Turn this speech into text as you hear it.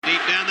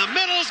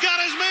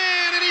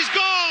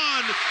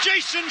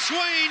Jason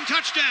Swain,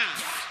 touchdown.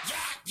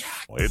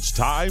 It's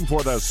time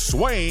for the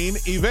Swain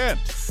Event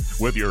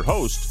with your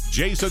host,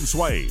 Jason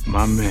Swain.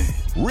 My man.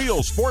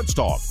 Real sports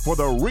talk for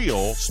the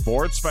real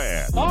sports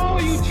fan.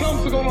 All you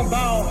chumps are going to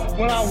bow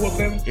when I whoop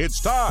him. It's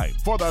time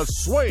for the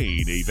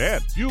Swain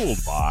Event,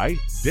 fueled by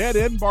Dead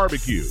End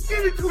Barbecue.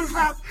 Give me 2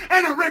 laps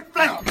and a Ric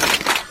Flair.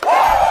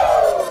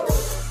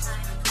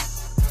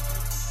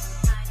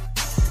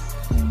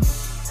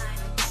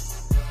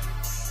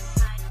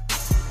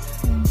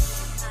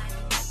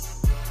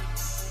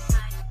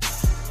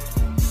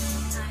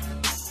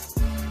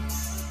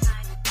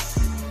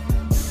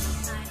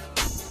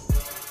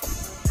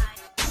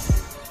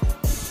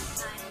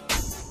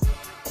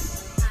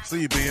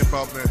 See you, Ben,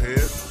 bobbing that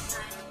head.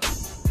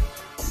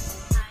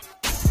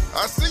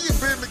 I see you,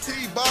 Ben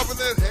McKee, bobbing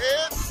that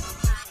head.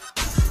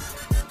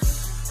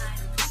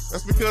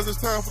 That's because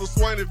it's time for the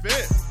Swain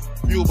Event.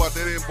 Fueled by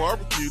Dead End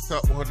Barbecue,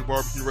 top 100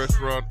 barbecue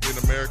restaurant in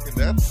America.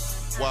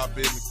 That's why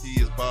Ben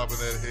McKee is bobbing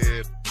that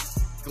head.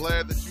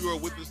 Glad that you are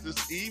with us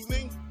this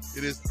evening.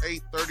 It is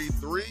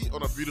 8:33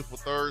 on a beautiful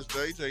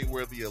Thursday,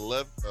 January the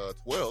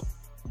 12th.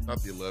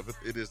 Not the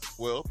 11th. It is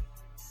 12th.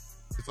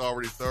 It's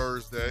already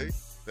Thursday.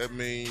 That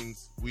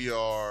means we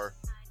are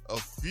a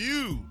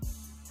few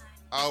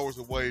hours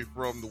away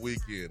from the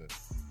weekend.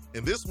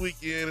 And this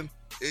weekend,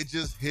 it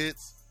just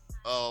hits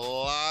a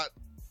lot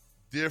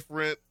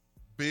different.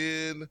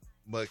 Ben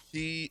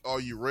McKee, are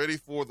you ready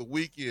for the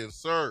weekend,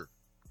 sir?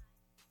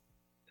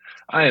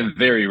 I am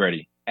very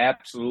ready.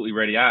 Absolutely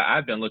ready.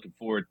 I've been looking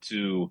forward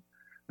to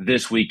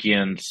this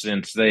weekend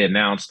since they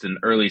announced in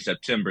early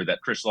September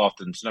that Chris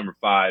Lofton's number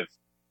 5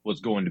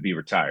 was going to be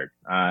retired.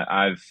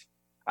 I've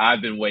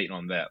been waiting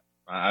on that.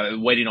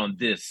 Waiting on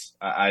this,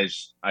 I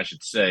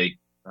should say.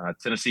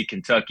 Tennessee,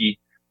 Kentucky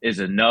is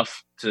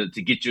enough to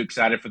get you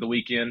excited for the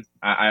weekend.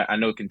 I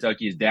know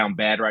Kentucky is down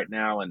bad right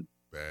now, and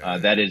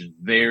that is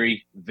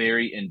very,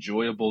 very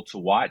enjoyable to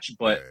watch.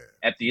 But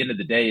at the end of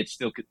the day, it's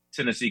still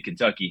Tennessee,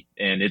 Kentucky,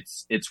 and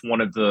it's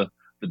one of the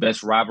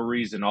best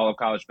rivalries in all of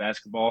college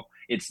basketball.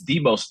 It's the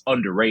most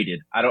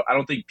underrated. I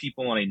don't think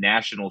people on a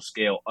national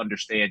scale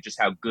understand just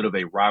how good of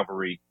a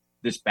rivalry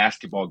this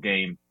basketball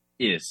game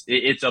is.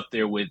 It's up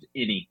there with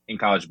any in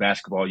college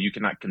basketball. You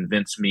cannot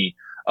convince me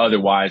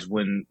otherwise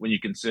when you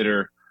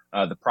consider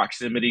the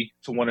proximity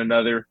to one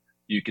another.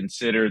 You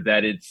consider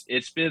that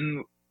it's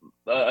been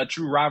a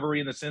true rivalry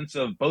in the sense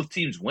of both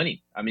teams winning.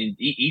 I mean,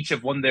 each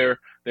have won their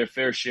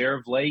fair share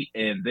of late,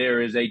 and there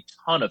is a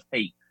ton of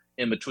hate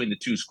in between the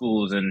two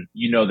schools. And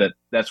you know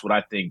that's what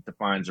I think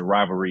defines a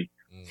rivalry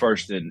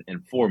first and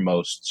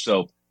foremost.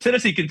 So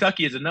Tennessee,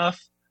 Kentucky is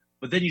enough,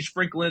 but then you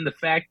sprinkle in the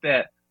fact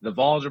that the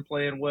Vols are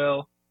playing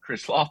well.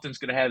 Chris Lofton's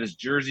going to have his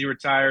jersey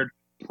retired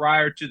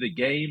prior to the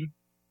game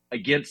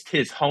against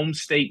his home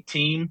state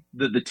team,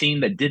 the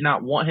team that did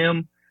not want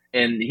him.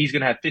 And he's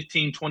going to have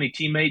 15, 20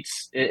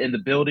 teammates in the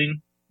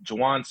building.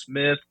 Jawan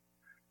Smith,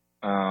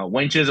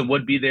 Wayne Chisholm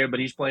would be there,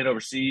 but he's playing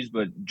overseas.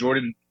 But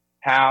Jordan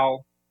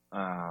Powell,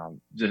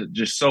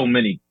 just so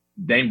many.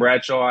 Dane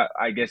Bradshaw,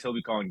 I guess he'll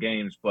be calling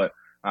games, but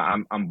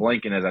I'm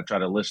blanking as I try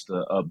to list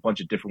a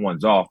bunch of different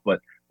ones off. But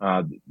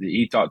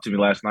he talked to me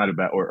last night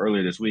or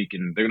earlier this week,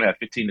 and they're going to have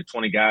 15 to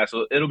 20 guys.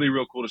 So it'll be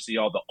real cool to see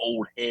all the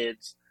old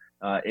heads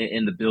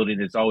in the building.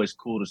 It's always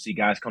cool to see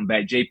guys come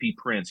back. J.P.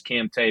 Prince,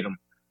 Cam Tatum.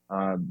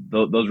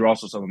 Those are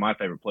also some of my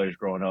favorite players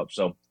growing up.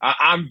 So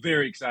I'm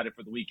very excited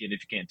for the weekend, if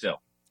you can't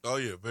tell. Oh,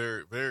 yeah,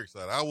 very, very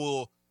excited. I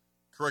will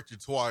correct you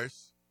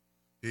twice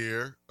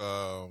here.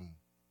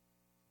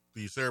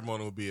 The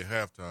ceremony will be at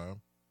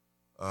halftime.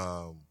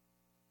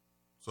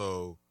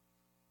 So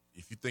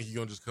if you think you're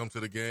going to just come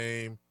to the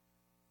game,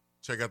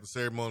 check out the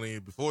ceremony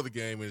before the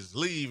game and just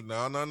leave.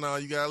 No.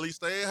 You got to at least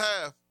stay at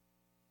half.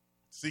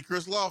 See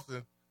Chris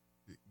Lofton.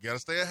 You got to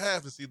stay at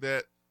half to see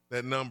that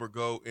number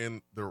go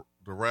in the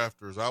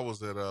rafters. I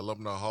was at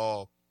Alumni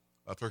Hall,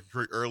 Turkey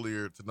Creek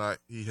earlier tonight.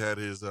 He had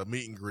his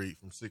meet and greet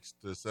from 6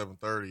 to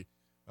 7:30.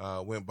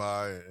 Went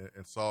by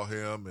and saw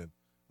him,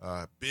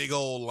 and big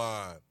old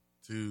line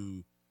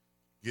to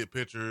get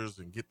pictures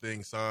and get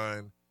things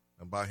signed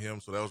by him.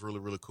 So that was really,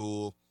 really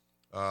cool.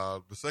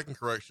 The second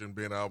correction,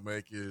 Ben, I'll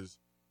make is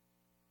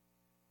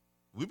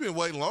we've been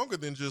waiting longer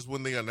than just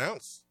when they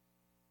announced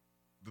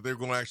that they're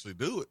going to actually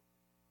do it.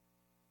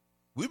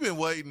 We've been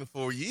waiting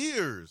for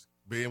years,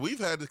 Ben. We've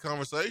had this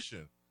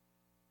conversation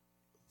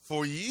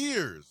for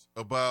years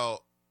about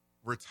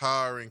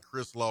retiring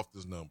Chris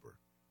Lofton's number.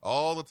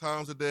 All the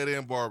times at Dead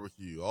End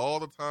Barbecue, all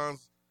the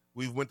times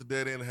we went to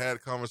Dead End and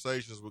had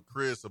conversations with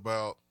Chris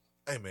about,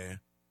 hey,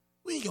 man,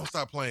 we ain't going to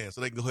stop playing so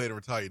they can go ahead and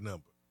retire your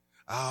number.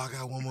 Oh, I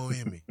got one more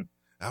in me.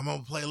 I'm going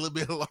to play a little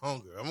bit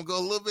longer. I'm going to go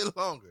a little bit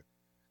longer.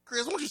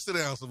 Chris, why don't you sit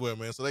down somewhere,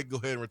 man, so they can go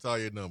ahead and retire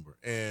your number.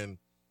 And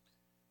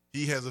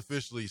he has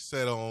officially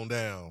set on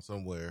down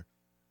somewhere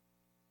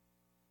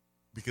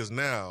because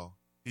now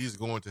he's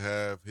going to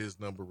have his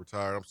number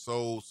retired. I'm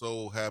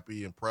so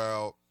happy and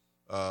proud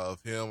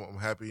of him. I'm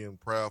happy and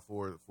proud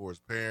for his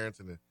parents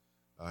and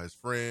his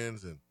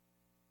friends and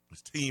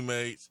his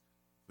teammates,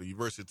 the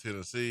University of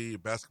Tennessee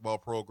basketball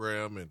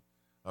program, and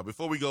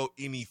Before we go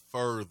any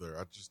further,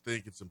 I just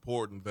think it's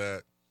important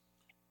that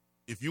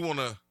if you want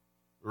to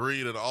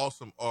read an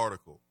awesome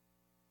article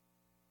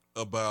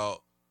about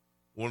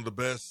one of the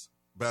best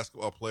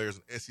basketball players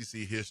in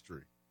SEC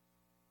history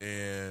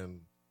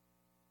and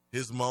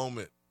his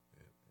moment,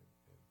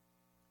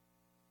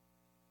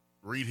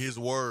 read his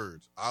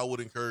words, I would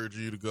encourage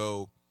you to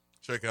go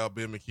check out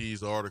Ben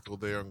McKee's article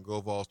there on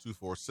GoVols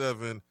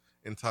 247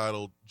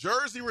 entitled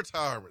Jersey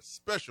Retirement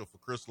Special for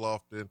Chris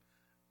Lofton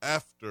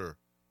after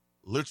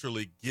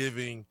literally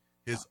giving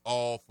his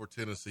all for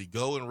Tennessee.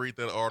 Go and read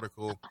that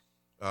article.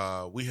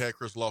 We had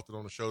Chris Lofton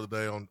on the show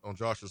today on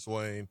Josh and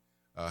Swain.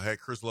 Had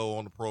Chris Lowe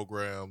on the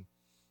program.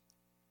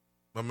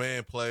 My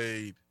man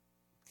played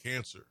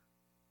cancer.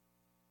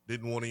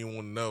 Didn't want anyone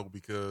to know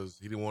because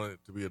he didn't want it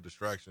to be a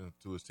distraction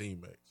to his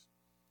teammates.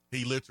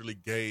 He literally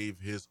gave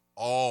his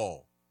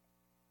all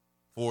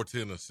for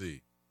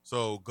Tennessee.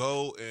 So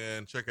go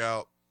and check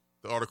out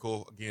the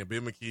article. Again,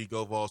 Ben McKee,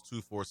 GoVols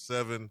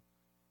 247.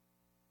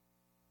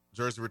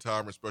 Jersey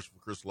Retirement Special for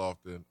Chris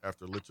Lofton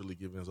after literally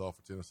giving his all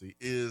for Tennessee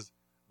is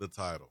the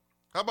title.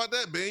 How about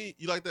that, Ben?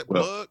 You like that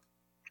plug?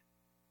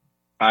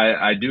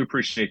 I do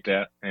appreciate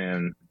that.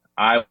 And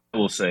I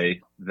will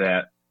say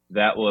that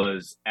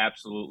was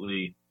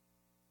absolutely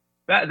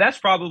that's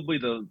probably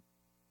the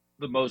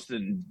most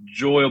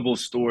enjoyable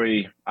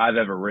story I've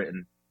ever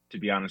written, to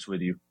be honest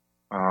with you.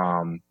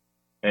 And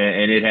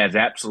it has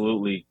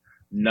absolutely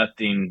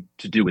nothing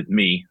to do with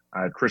me.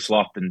 Chris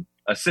Lofton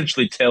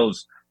essentially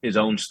tells his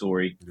own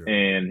story,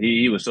 and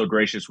he was so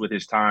gracious with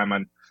his time.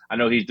 I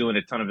know he's doing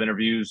a ton of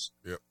interviews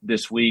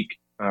this week,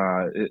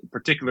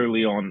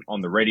 particularly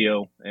on the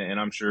radio, and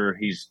I'm sure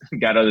he's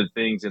got other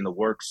things in the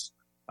works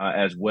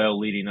as well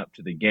leading up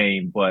to the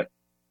game. But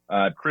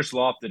Chris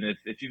Lofton,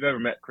 if you've ever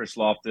met Chris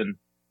Lofton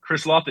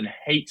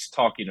hates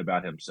talking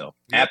about himself,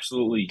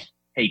 absolutely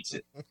hates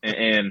it,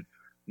 and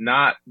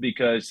not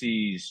because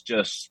he's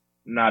just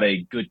not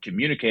a good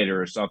communicator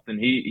or something.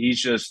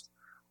 He's just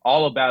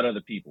all about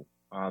other people.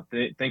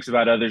 Thinks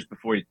about others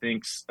before he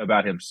thinks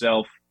about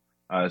himself.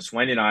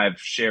 Swain and I have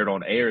shared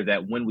on air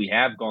that when we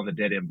have gone to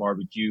Dead End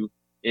Barbecue,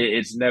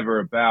 it's never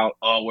about,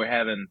 we're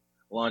having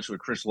lunch with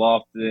Chris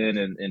Lofton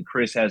and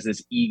Chris has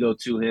this ego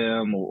to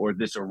him or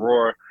this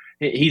aurora.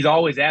 He's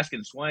always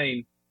asking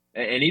Swain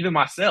and even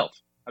myself.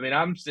 I mean,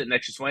 I'm sitting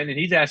next to Swain and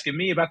he's asking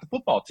me about the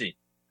football team.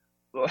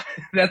 Well,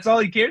 that's all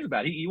he cares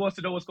about. He wants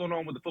to know what's going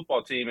on with the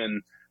football team.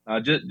 And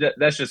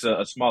that's just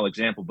a small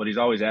example, but he's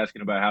always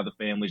asking about how the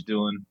family's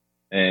doing.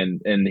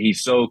 And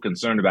he's so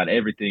concerned about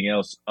everything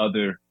else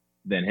other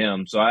than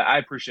him. So I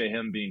appreciate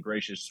him being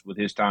gracious with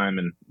his time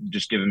and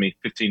just giving me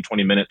 15,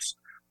 20 minutes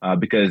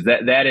because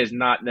that is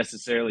not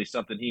necessarily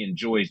something he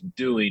enjoys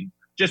doing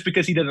just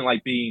because he doesn't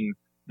like being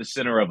the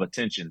center of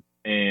attention.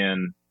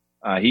 And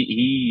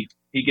he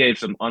gave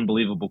some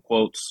unbelievable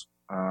quotes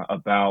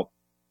about,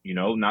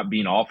 not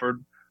being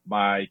offered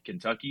by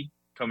Kentucky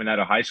coming out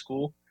of high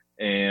school.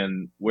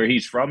 And where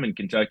he's from in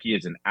Kentucky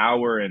is an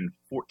hour and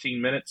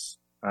 14 minutes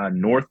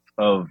north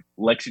of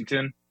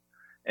Lexington.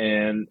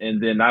 And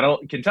then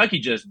Kentucky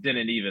just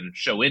didn't even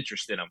show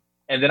interest in him.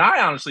 And then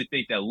I honestly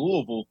think that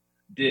Louisville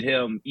did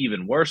him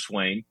even worse,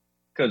 Wayne,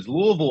 because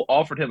Louisville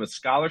offered him a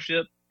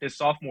scholarship his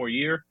sophomore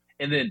year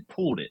and then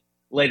pulled it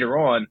later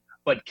on,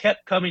 but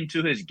kept coming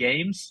to his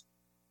games.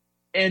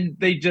 And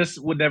they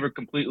just would never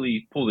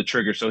completely pull the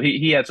trigger. So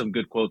he had some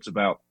good quotes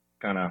about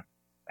kind of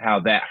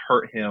how that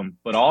hurt him,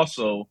 but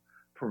also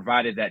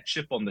provided that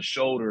chip on the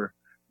shoulder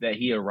that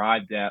he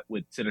arrived at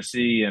with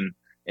Tennessee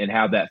and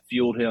how that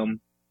fueled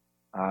him.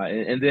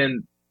 And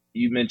then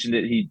you mentioned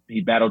it.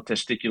 He battled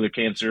testicular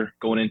cancer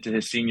going into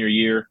his senior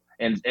year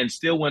and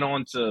still went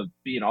on to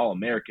be an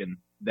All-American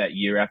that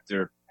year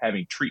after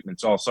having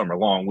treatments all summer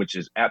long, which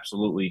is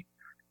absolutely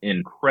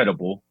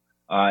incredible.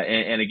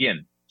 And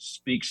again,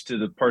 speaks to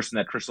the person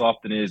that Chris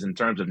Lofton is in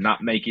terms of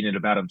not making it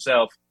about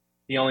himself.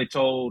 He only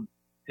told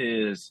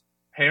his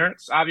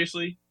parents,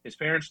 obviously. His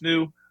parents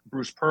knew,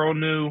 Bruce Pearl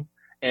knew,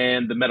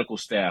 and the medical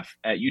staff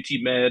at UT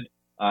Med,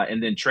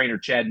 and then trainer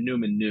Chad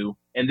Newman knew.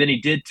 And then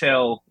he did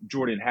tell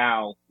Jordan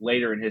Howe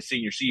later in his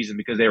senior season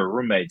because they were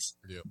roommates.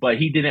 Yeah. But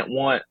he didn't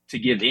want to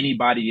give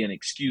anybody an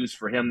excuse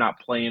for him not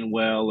playing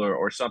well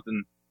or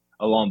something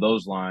along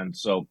those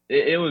lines. So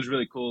it was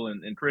really cool,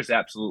 and Chris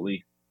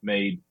absolutely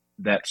made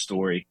that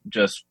story.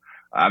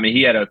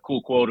 He had a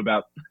cool quote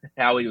about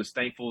how he was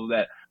thankful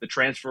that the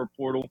transfer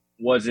portal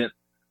wasn't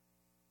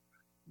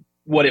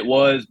what it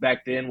was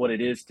back then, what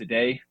it is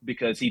today,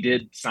 because he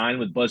did sign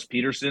with Buzz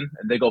Peterson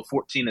and they go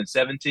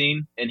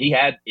 14-17 and he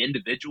had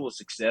individual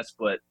success,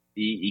 but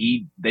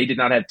they did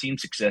not have team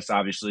success,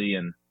 obviously.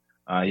 And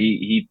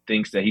he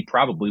thinks that he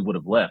probably would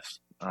have left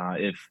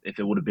if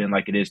it would have been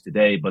like it is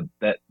today. But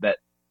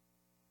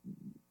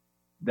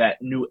that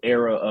new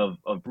era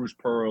of Bruce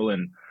Pearl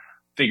and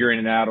figuring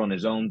it out on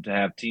his own to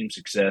have team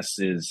success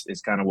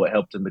is kind of what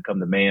helped him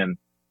become the man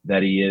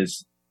that he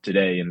is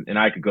today. And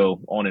I could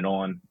go on and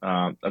on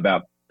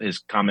about his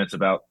comments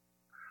about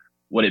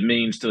what it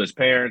means to his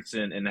parents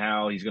and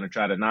how he's going to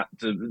try to not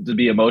to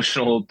be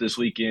emotional this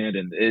weekend.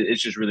 And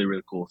it's just really,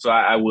 really cool. So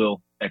I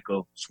will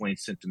echo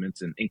Swain's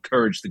sentiments and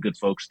encourage the good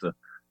folks to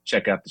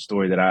check out the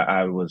story that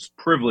I was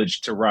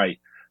privileged to write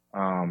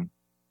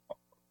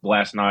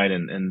last night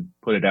and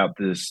put it out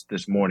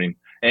this morning.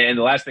 And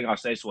the last thing I'll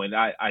say, Swain,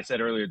 I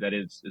said earlier that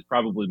it's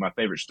probably my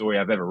favorite story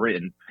I've ever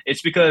written.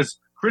 It's because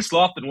Chris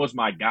Lofton was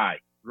my guy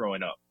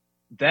growing up.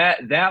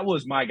 That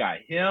was my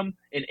guy. Him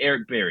and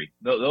Eric Berry.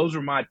 Those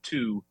were my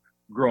two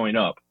growing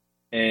up.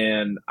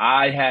 And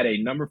I had a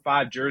number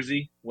 5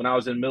 jersey when I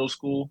was in middle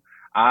school.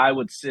 I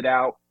would sit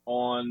out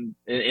in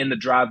the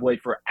driveway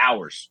for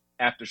hours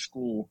after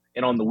school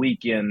and on the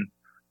weekend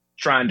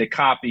trying to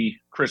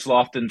copy Chris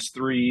Lofton's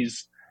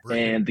threes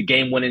and the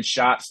game-winning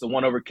shots, the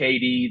one over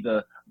KD,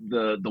 the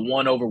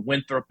one over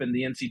Winthrop in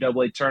the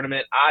NCAA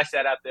tournament. I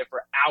sat out there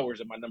for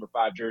hours in my number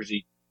 5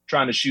 jersey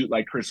trying to shoot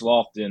like Chris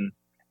Lofton.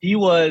 He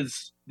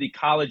was the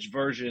college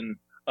version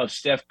of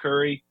Steph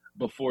Curry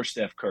before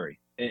Steph Curry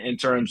in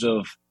terms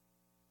of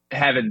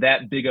having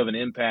that big of an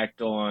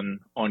impact on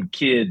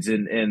kids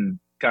and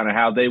kind of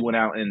how they went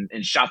out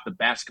and shot the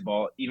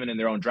basketball even in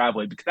their own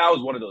driveway, because I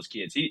was one of those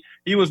kids.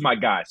 He was my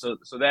guy. So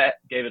that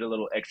gave it a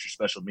little extra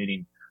special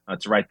meaning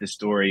to write this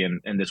story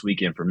and this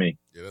weekend for me.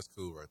 Yeah, that's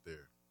cool right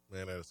there.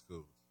 Man, that is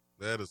cool.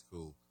 That is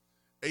cool.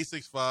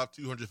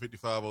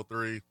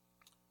 865-255-03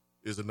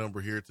 is the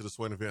number here to the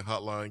Swain Event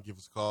hotline. Give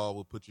us a call.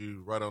 We'll put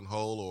you right on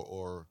hold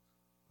or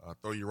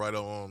throw you right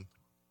on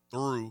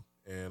through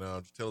and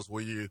just tell us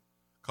where you're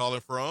calling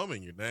from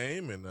and your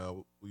name. And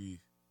we're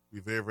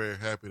very, very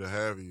happy to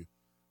have you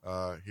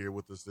here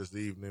with us this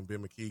evening. Ben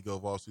McKee,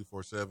 GoVols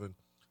 247,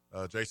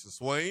 Jason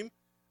Swain.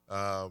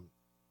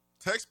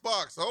 Text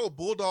box,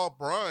 Bulldog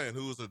Brian,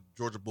 who is a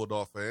Georgia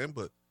Bulldog fan,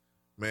 but,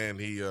 man,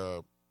 he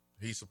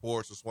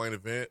supports the Swain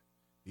Event.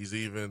 He's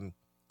even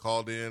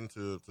called in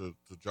to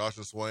Josh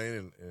and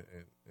Swain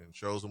and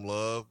shows him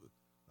love.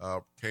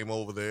 Came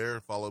over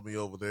there, followed me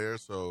over there.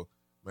 So,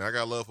 man, I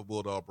got love for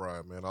Bulldog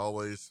Brian, man.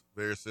 Always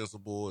very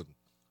sensible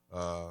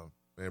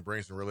and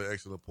brings some really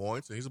excellent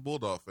points. And he's a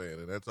Bulldog fan,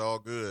 and that's all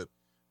good.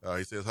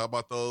 He says, how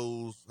about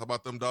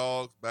them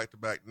dogs,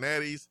 back-to-back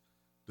natties?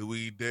 Do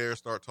we dare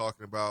start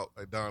talking about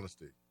a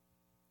dynasty?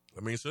 I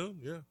mean, soon,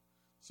 yeah.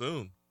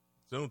 Soon.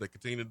 They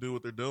continue to do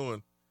what they're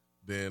doing.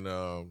 Then,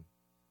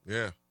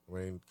 yeah, I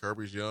mean,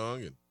 Kirby's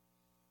young and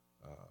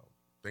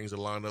things are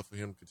lined up for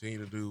him to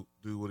continue to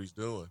do what he's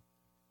doing.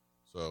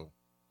 So,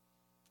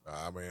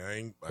 I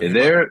mean,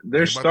 they're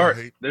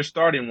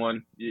starting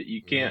one.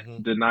 You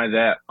can't deny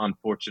that,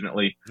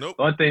 unfortunately. Nope.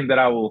 The only thing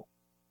that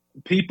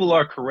people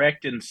are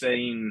correct in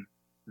saying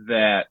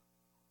that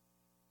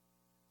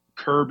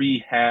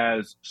Kirby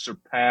has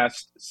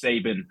surpassed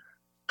Saban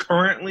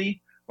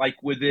currently,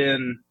 like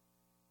within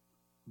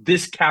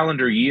this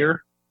calendar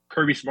year.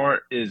 Kirby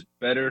Smart is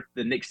better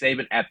than Nick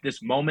Saban at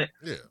this moment.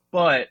 Yeah.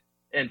 But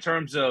in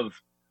terms of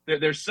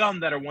there's some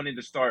that are wanting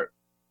to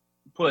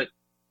put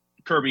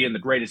Kirby in the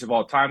greatest of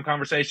all time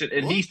conversation,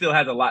 and he still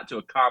has a lot to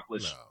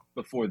accomplish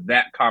before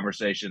that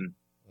conversation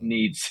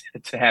needs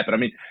to happen. I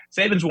mean,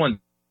 Saban's won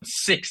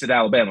 6 at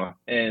Alabama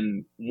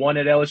and 1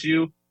 at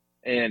LSU,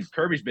 and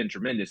Kirby's been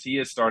tremendous. He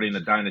is starting a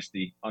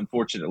dynasty,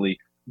 unfortunately.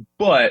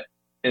 But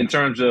in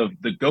terms of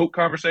the GOAT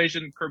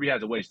conversation, Kirby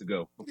has a ways to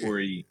go before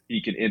he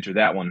can enter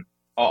that one.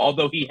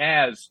 Although he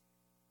has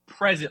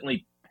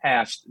presently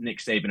passed Nick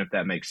Saban, if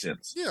that makes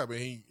sense. Yeah, I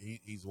mean,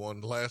 he's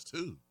won the last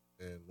 2,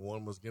 and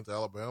one was against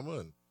Alabama.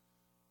 And,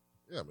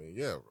 yeah, I mean,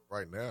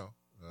 right now,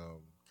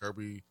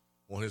 Kirby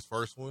won his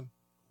first one,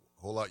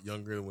 a whole lot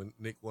younger than when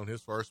Nick won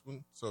his first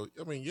one. So,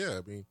 I mean,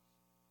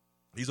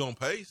 he's on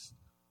pace,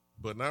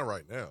 but not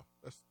right now.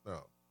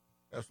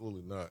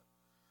 Absolutely not.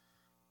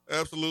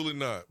 Absolutely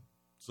not.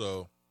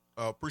 So,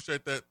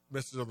 appreciate that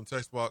message on the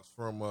text box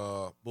from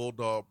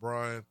Bulldog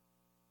Brian.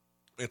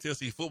 And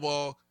Tennessee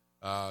football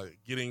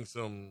getting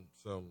some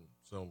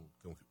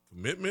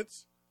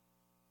commitments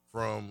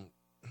from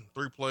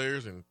 3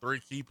 players in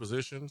 3 key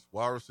positions: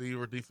 wide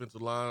receiver,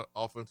 defensive line,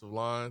 offensive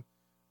line.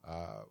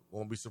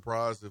 Won't be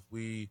surprised if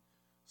we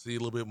see a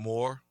little bit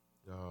more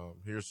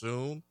here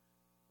soon.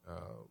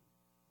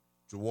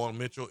 Juwan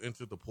Mitchell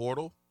into the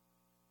portal,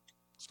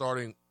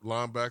 starting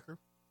linebacker.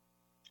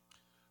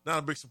 Not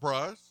a big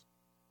surprise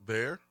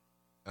there.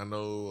 I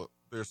know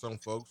there's some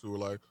folks who are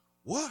like,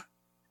 what?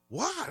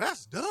 Why?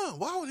 That's dumb.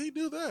 Why would he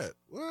do that?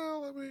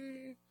 Well, I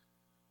mean,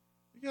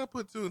 you got to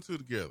put 2 and 2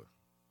 together.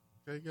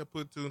 Okay, you got to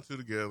put 2 and 2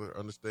 together.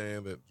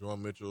 Understand that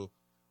Juwan Mitchell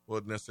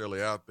wasn't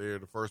necessarily out there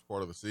the first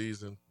part of the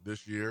season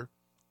this year.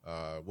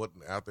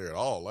 Wasn't out there at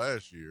all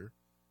last year.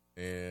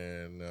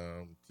 And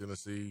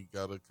Tennessee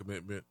got a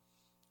commitment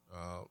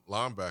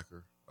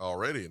linebacker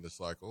already in the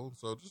cycle.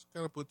 So just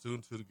kind of put 2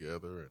 and 2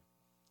 together and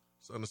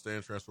just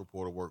understand transfer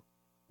portal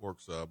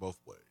works both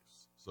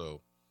ways.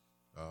 So,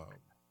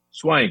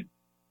 Swain,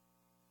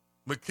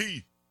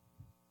 McKee,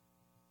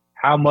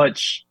 how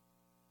much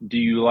do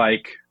you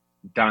like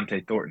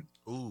Dante Thornton?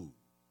 Ooh.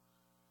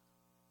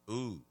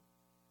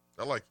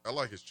 I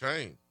like his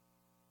chain.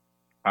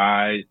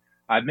 I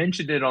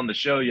mentioned it on the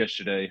show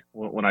yesterday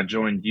when I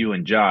joined you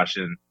and Josh,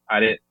 and I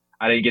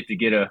didn't get to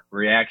get a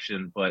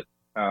reaction. But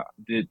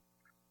did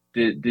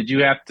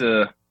you have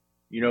to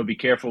be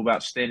careful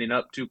about standing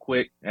up too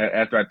quick.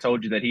 After I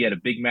told you that he had a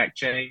Big Mac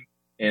chain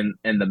and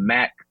the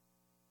Mac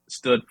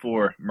stood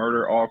for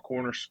murder all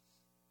corners.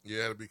 Yeah,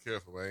 I had to be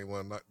careful. I ain't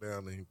want to knock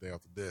down anything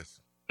off the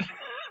desk.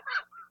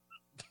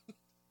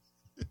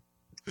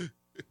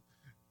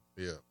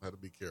 Yeah, I had to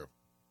be careful.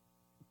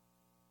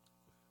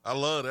 I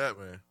love that,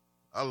 man.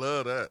 I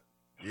love that.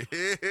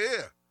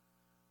 Yeah.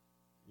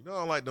 I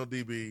don't like no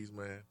DBs,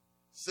 man.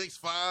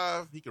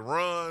 6'5", he can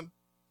run.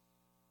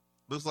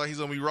 Looks like he's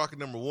going to be rocking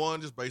number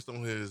 1 just based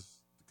on his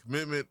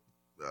commitment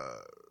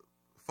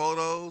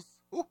photos.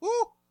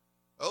 Woo-hoo.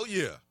 Oh,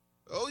 yeah.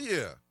 Oh,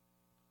 yeah.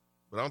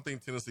 But I don't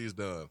think Tennessee is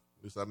done.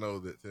 At least I know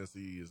that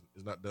Tennessee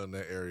is not done in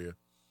that area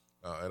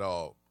at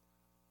all.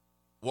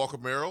 Walker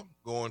Merrill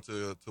going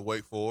to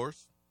Wake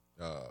Forest.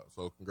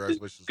 So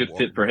congratulations. Good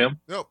fit for him.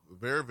 Yep,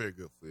 very, very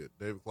good fit.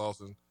 David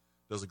Clawson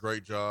does a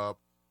great job.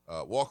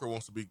 Walker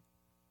wants to be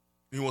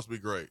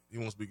great. He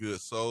wants to be good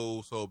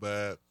so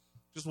bad.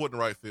 Just wasn't the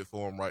right fit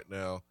for him right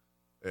now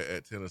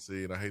at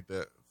Tennessee, and I hate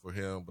that for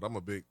him. But I'm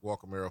a big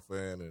Walker Merrill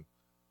fan and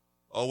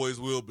always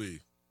will be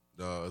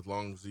as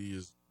long as he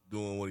is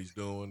doing what he's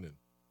doing and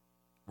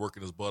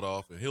working his butt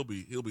off, and he'll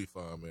be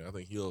fine, man. I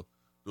think he'll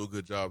do a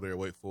good job there at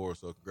Wake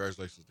Forest. So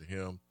congratulations to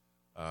him.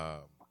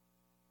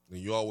 And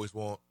you always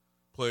want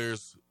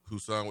players who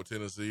sign with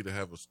Tennessee to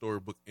have a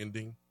storybook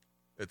ending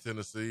at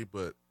Tennessee,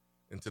 but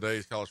in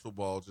today's college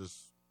football,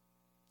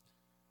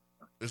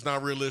 it's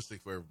not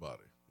realistic for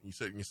everybody. You're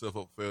setting yourself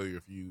up for failure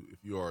if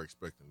you are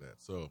expecting that.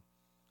 So,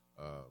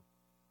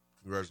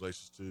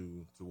 congratulations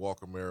to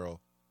Walker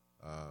Merrill.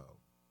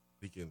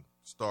 He can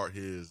start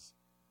his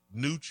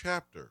new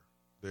chapter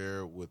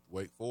there with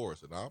Wake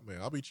Forest, and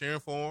I'll be cheering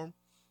for him.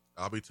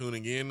 I'll be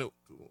tuning in,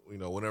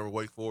 whenever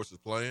Wake Forest is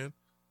playing.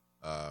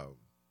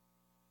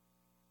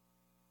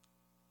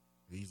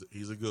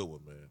 He's a good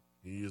one, man.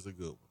 He is a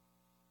good one.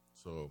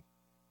 So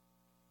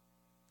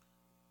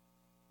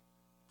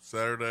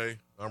Saturday,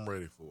 I'm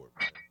ready for it,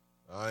 man.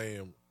 I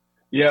am.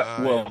 Yeah,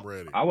 I am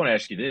ready. I want to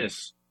ask you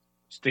this.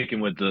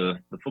 Sticking with the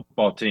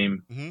football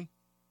team,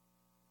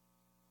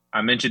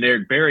 I mentioned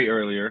Eric Berry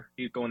earlier.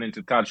 He's going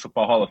into the College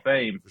Football Hall of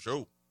Fame. For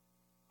sure.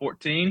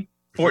 14?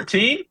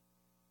 14?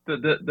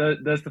 Does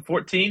the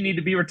 14 need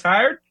to be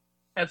retired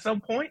at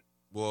some point?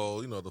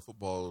 Well, the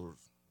football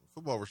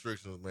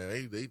restrictions,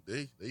 man,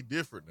 they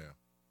different now.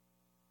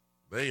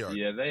 They are.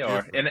 Yeah, they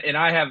different. are. And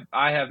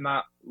I have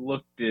not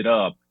looked it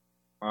up.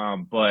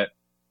 But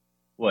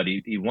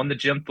he won the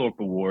Jim Thorpe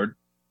Award.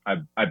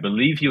 I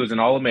believe he was an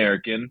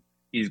All-American.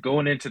 He's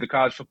going into the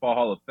College Football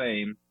Hall of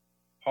Fame.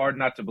 Hard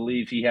not to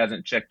believe he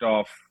hasn't checked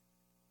off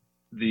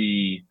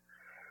the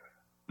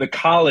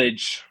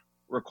college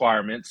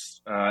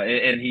requirements.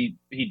 And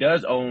he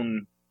does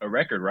own a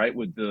record, right,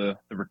 with the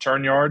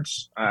return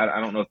yards.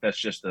 I don't know if that's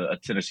just a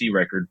Tennessee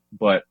record,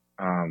 but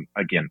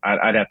again,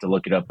 I'd have to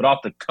look it up. But off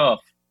the cuff,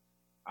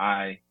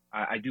 I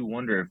do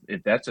wonder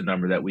if that's a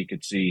number that we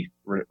could see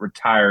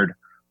retired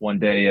one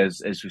day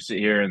as we sit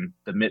here in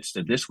the midst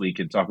of this week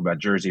and talk about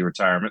jersey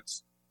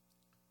retirements.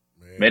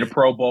 Man, made a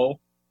Pro Bowl.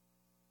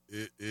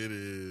 It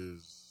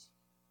is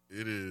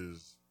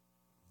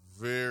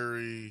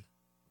very,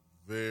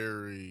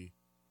 very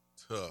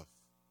tough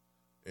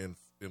in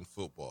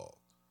football.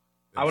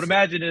 I would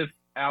imagine if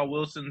Al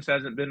Wilson's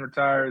hasn't been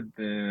retired,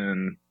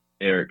 then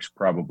Eric's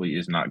probably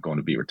is not going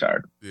to be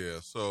retired. Yeah,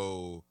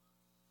 so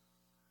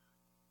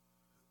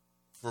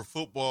for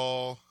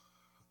football,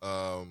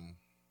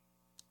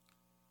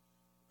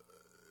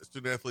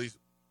 student athletes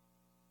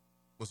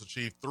must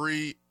achieve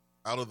 3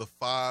 out of the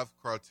 5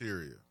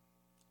 criteria.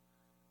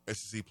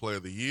 SEC Player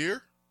of the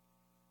Year,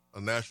 a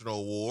national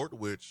award,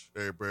 which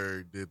Eric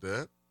Berry did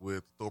that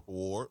with Thorpe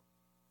Award.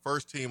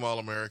 First team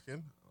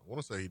All-American. I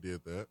want to say he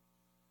did that.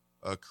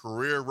 A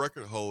career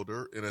record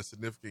holder in a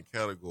significant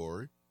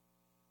category.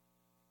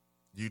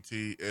 UT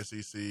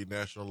SEC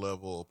national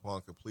level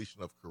upon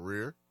completion of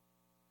career.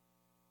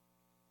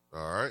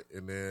 All right,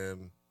 and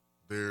then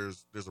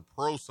there's a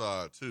pro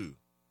side too.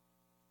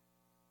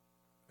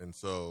 And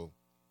so,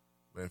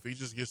 man, if he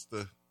just gets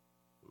the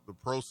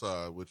pro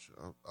side, which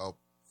I'll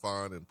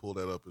find and pull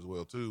that up as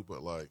well too,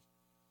 but like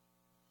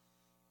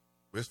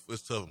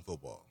it's tough in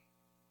football.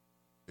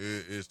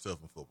 It is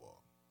tough in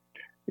football.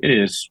 It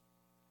is,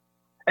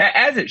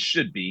 as it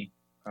should be.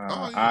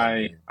 Yeah.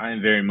 I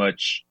am very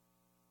much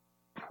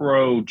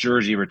pro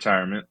jersey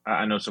retirement.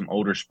 I know some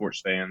older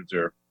sports fans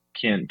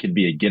can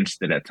be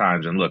against it at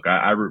times. And look,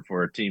 I root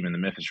for a team in the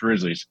Memphis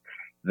Grizzlies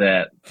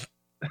that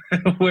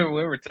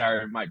we're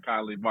retiring Mike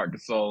Conley, Mark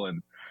Gasol,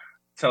 and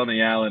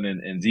Tony Allen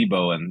and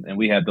Zebo, and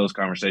we had those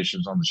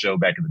conversations on the show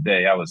back in the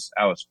day. I was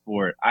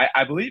for it.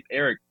 I believe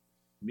Eric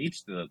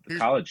meets the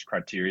college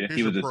criteria.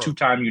 He was a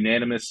 2-time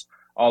unanimous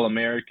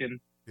All-American,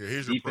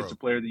 defensive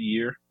player of the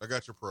year. I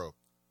got your pro.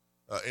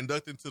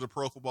 Inducted into the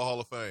Pro Football Hall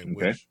of Fame,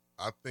 Okay. which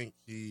I think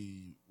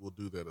he will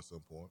do that at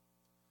some point.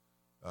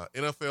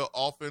 NFL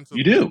offensive.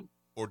 You do?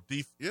 Or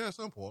yeah, at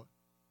some point.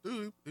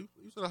 Dude,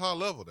 he's at a high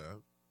level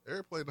now.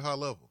 Eric played at a high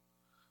level.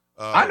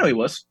 I know he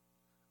was.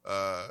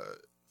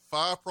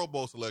 5 Pro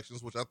Bowl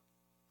selections, which I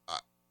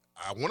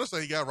I want to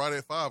say he got right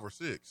at 5 or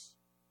 6.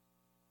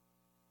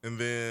 And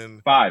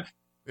then 5.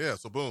 Yeah,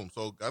 so boom.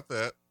 So got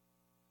that.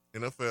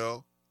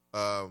 NFL.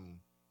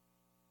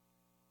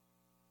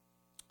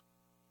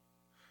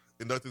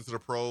 Inducted to the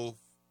Pro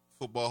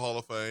Football Hall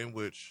of Fame,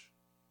 which,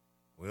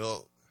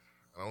 well,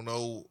 I don't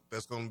know if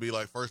that's going to be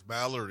like first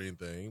ballot or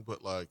anything,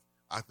 but like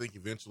I think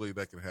eventually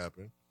that can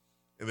happen.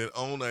 And then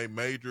own a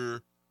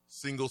major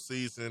single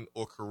season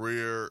or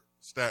career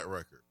stat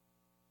record.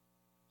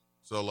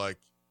 So like,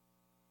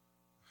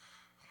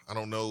 I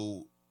don't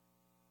know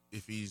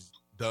if he's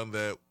done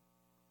that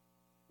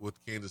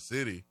with Kansas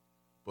City,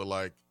 but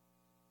like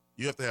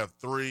you have to have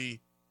 3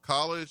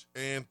 college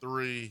and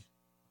 3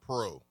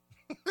 pro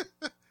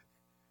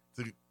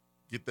to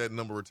get that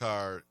number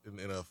retired in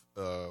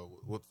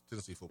with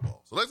Tennessee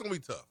football. So that's gonna be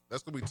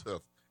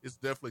tough. It's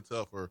definitely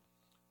tougher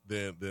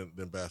than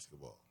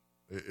basketball.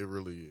 It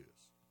really is.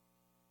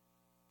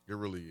 It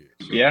really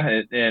is.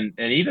 Yeah, and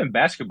even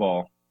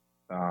basketball.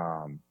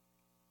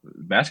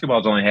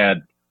 Basketball's only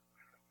had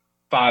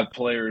 5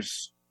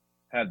 players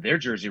had their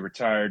jersey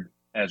retired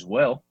as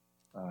well.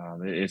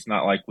 It's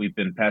not like we've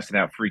been passing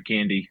out free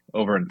candy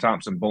over in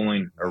Thompson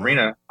Bowling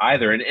Arena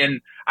either.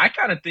 And I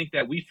kind of think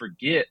that we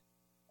forget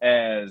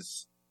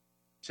as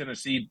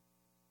Tennessee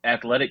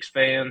athletics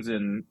fans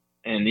and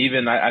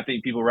even I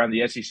think people around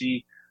the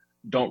SEC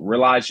don't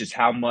realize just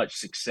how much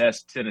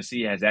success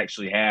Tennessee has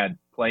actually had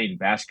playing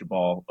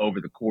basketball over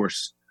the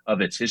course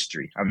of its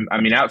history. I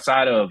mean,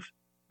 outside of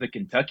the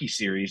Kentucky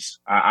series,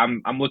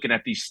 I'm looking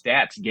at these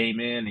stats game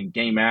in and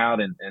game out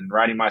and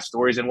writing my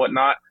stories and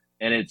whatnot.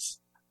 And it's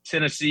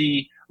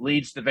Tennessee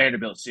leads the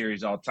Vanderbilt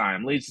series all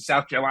time, leads the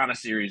South Carolina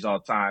series all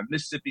time,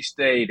 Mississippi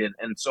State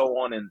and so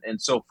on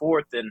and so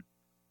forth. And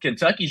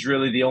Kentucky's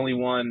really the only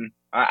one.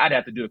 I'd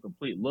have to do a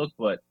complete look,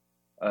 but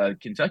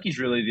Kentucky's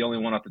really the only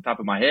one off the top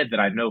of my head that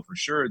I know for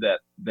sure that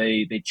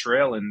they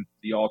trail in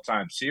the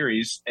all-time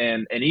series.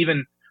 And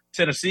even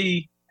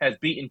Tennessee has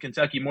beaten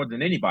Kentucky more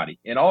than anybody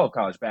in all of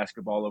college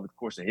basketball over the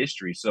course of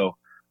history. So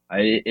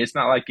it's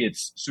not like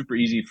it's super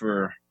easy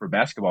for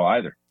basketball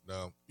either.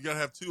 No, you got to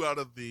have 2 out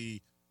of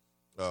the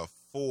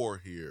 4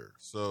 here.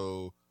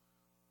 So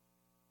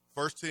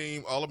first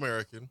team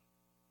All-American,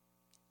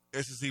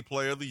 SEC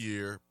Player of the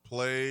Year,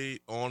 play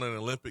on an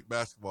Olympic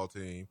basketball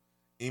team,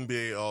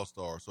 NBA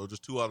All-Star. So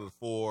just 2 out of the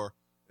 4,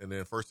 and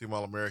then first team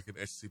All-American,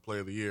 SEC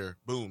Player of the Year.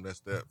 Boom, that's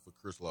that for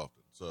Chris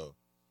Lofton. So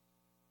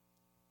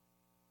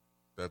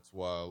that's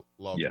why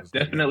Lofton. Yeah,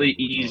 definitely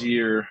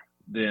easier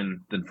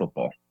than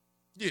football.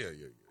 Yeah.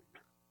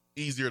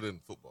 Easier than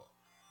football.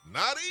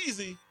 Not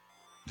easy,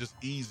 just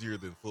easier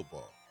than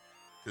football.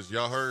 Because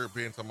y'all heard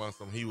Ben talking about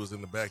something. He was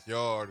in the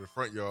backyard, the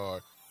front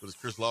yard, with his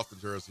Chris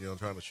Lofton jersey on,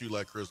 trying to shoot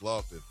like Chris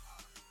Lofton.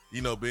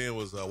 You know, Ben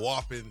was a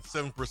whopping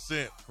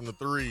 7% from the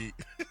 3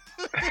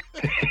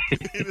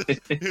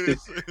 in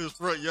his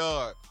front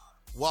yard.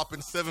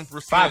 Whopping 7%.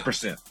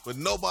 5%. But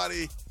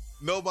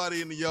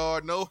nobody in the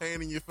yard, no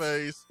hand in your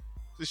face,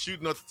 just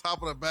shooting at the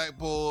top of the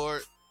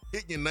backboard,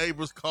 hitting your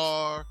neighbor's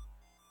car,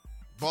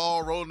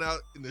 ball rolling out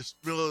in the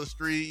middle of the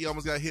street. You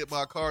almost got hit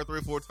by a car 3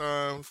 or 4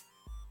 times.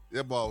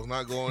 That ball was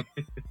not going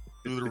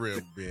through the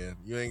rim, Ben.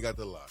 You ain't got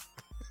the lie.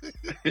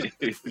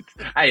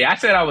 Hey, I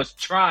said I was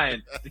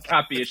trying to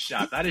copy his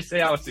shots. I didn't say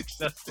I was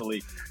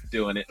successfully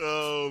doing it.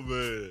 Oh,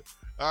 man.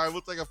 All right,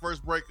 we'll take our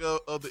first break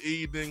of the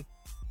evening.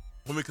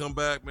 When we come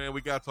back, man,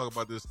 we got to talk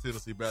about this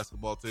Tennessee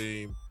basketball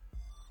team.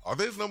 Are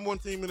they the number 1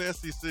 team in the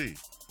SEC?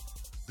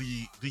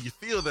 Do you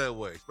feel that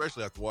way,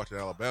 especially after watching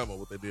Alabama,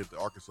 what they did to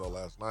Arkansas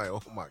last night?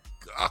 Oh, my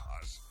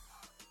gosh.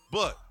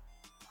 But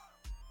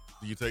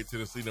do you take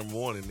Tennessee number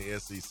 1 in the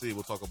SEC?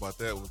 We'll talk about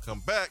that when we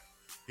come back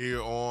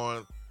here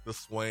on the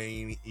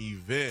Swain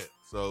Event.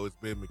 So it's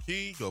Ben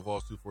McKee,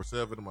 GoVols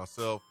 247, and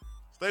myself.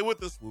 Stay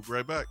with us. We'll be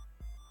right back.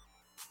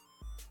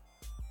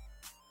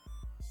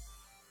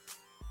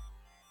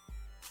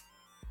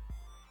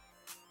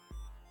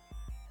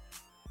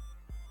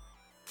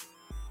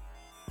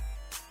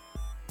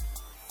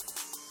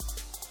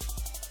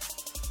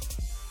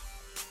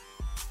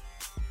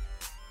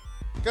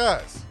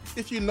 Guys,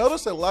 if you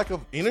notice a lack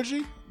of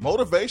energy,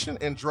 motivation,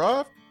 and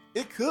drive,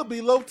 it could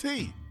be low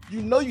T.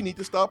 You know you need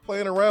to stop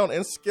playing around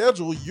and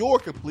schedule your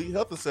complete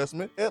health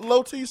assessment at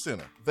Low T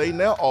Center. They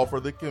now offer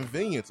the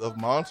convenience of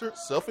monitored,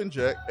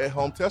 self-inject,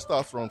 at-home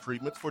testosterone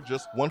treatments for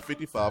just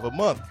 $155 a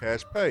month,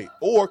 cash pay,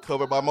 or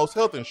covered by most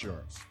health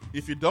insurance.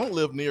 If you don't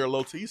live near a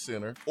Low T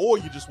Center, or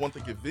you just want the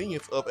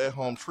convenience of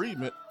at-home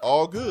treatment,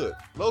 all good.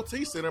 Low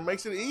T Center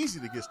makes it easy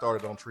to get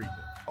started on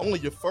treatment. Only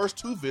your first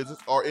 2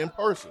 visits are in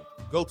person.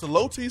 Go to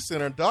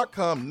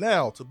lowtcenter.com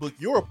now to book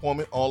your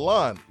appointment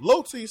online.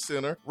 Low T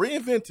Center,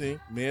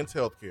 reinventing men's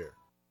healthcare.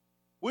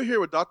 We're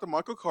here with Dr.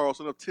 Michael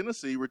Carlson of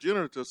Tennessee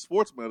Regenerative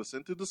Sports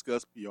Medicine to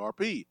discuss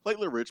PRP,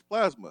 platelet-rich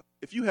plasma.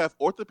 If you have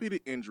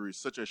orthopedic injuries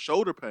such as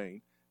shoulder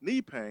pain,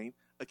 knee pain,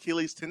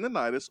 Achilles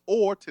tendonitis,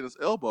 or tennis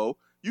elbow,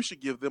 you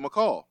should give them a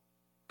call.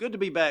 Good to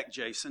be back,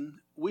 Jason.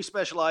 We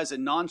specialize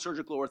in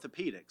non-surgical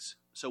orthopedics,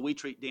 so we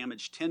treat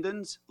damaged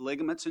tendons,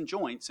 ligaments, and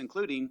joints,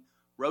 including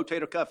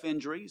rotator cuff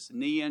injuries,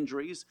 knee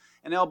injuries,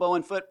 and elbow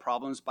and foot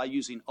problems by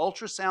using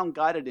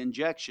ultrasound-guided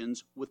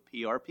injections with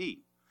PRP.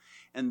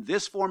 And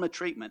this form of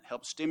treatment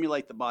helps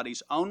stimulate the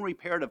body's own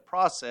reparative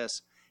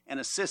process and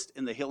assist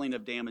in the healing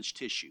of damaged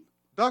tissue.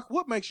 Doc,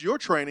 what makes your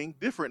training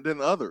different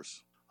than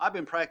others? I've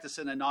been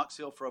practicing in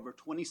Knoxville for over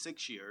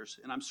 26 years,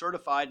 and I'm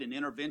certified in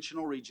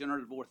interventional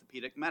regenerative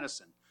orthopedic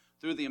medicine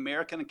through the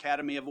American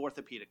Academy of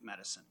Orthopedic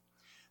Medicine.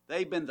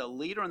 They've been the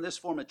leader in this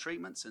form of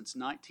treatment since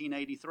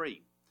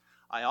 1983.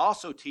 I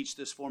also teach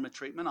this form of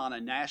treatment on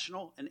a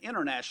national and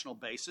international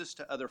basis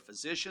to other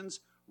physicians,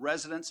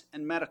 residents,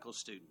 and medical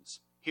students.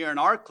 Here in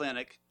our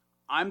clinic,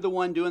 I'm the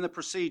one doing the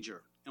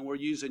procedure, and we're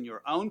using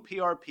your own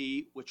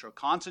PRP, which are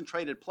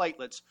concentrated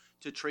platelets,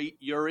 to treat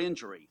your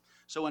injury.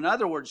 So in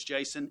other words,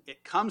 Jason,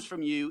 it comes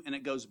from you and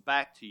it goes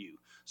back to you.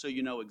 So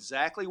you know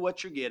exactly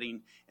what you're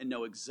getting and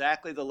know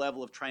exactly the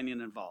level of training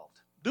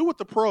involved. Do what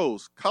the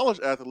pros, college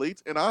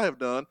athletes, and I have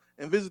done,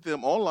 and visit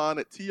them online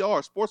at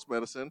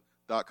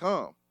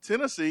trsportsmedicine.com.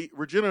 Tennessee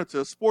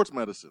Regenerative Sports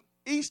Medicine,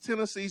 East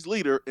Tennessee's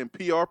leader in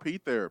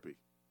PRP therapy.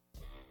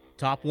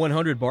 Top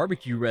 100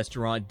 barbecue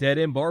restaurant Dead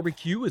End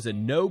Barbecue is a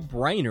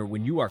no-brainer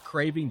when you are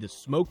craving the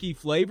smoky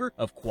flavor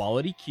of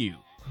quality Q.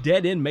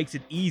 Dead End makes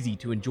it easy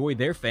to enjoy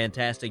their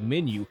fantastic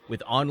menu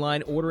with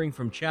online ordering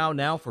from Chow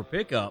Now for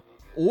pickup.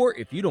 Or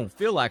if you don't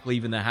feel like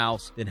leaving the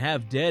house, then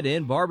have Dead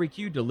End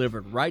Barbecue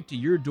delivered right to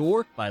your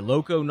door by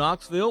Loco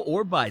Knoxville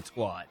or Bite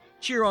Squad.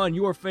 Cheer on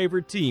your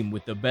favorite team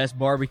with the best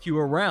barbecue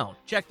around.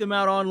 Check them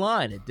out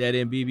online at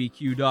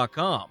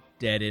deadendbbq.com.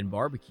 Dead End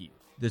Barbecue.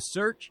 The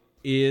search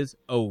is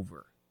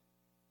over.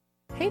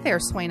 Hey there,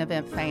 Swain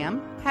Event fam.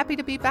 Happy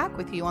to be back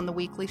with you on the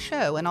weekly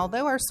show, and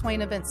although our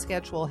Swain Event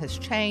schedule has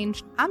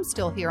changed, I'm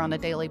still here on a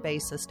daily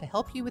basis to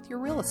help you with your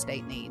real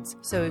estate needs.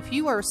 So if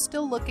you are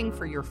still looking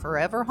for your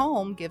forever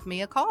home, give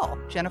me a call.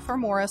 Jennifer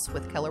Morris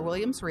with Keller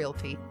Williams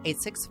Realty,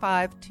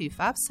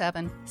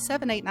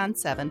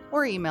 865-257-7897,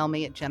 or email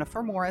me at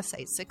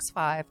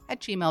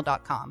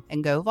jennifermorris865@gmail.com.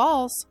 And go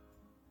Vols!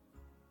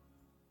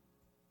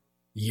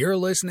 You're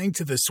listening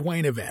to the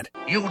Swain Event.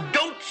 You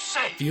don't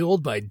say!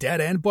 Fueled by Dead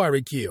End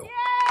Barbecue.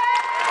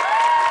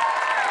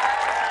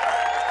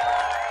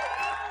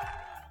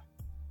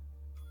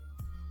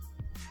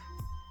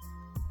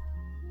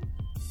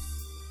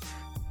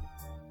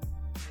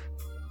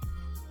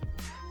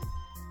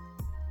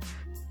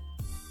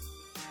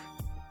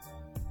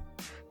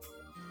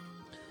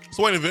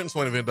 Swain Event,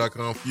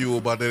 SwainEvent.com,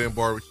 fueled by Dead End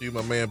Barbecue.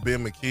 My man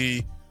Ben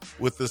McKee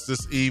with us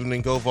this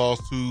evening. Go Vols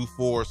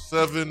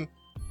 247.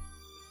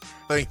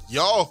 Thank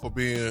y'all for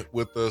being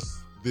with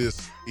us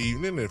this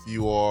evening. If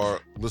you are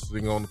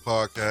listening on the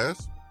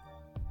podcast,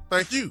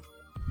 thank you.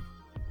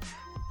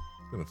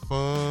 It's been a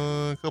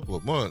fun couple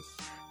of months.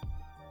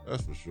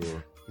 That's for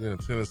sure. Being a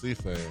Tennessee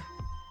fan.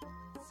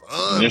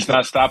 Fun. It's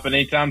not stopping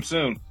anytime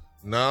soon.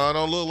 No, I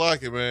don't look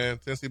like it, man.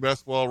 Tennessee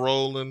basketball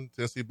rolling.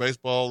 Tennessee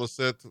baseball is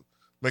set to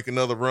make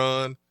another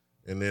run.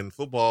 And then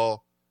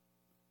football,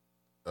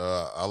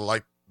 I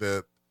like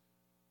that.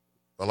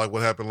 I like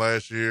what happened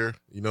last year.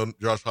 You know,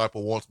 Josh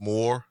Heupel wants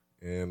more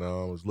and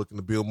was looking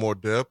to build more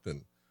depth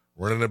and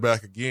running it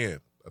back again.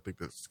 I think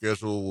the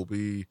schedule will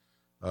be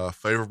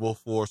favorable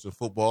for us in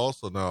football.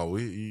 So, no,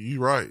 you're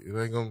right. It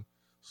ain't going to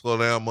slow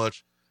down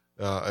much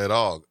at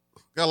all.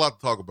 Got a lot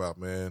to talk about,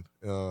 man,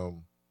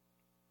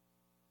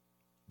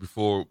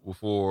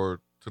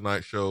 before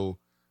tonight's show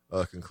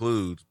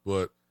concludes.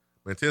 But,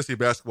 man, Tennessee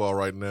basketball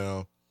right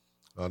now,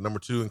 number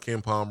 2 in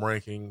KenPom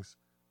rankings.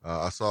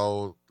 I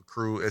saw the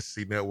crew,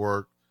 SEC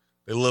Network.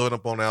 They loading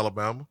up on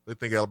Alabama. They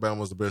think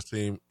Alabama is the best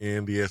team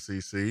in the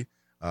SEC.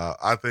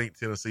 I think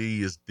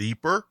Tennessee is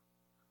deeper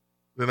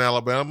than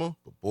Alabama.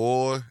 But,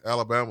 boy,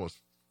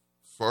 Alabama's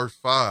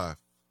first 5,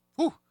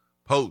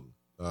 potent.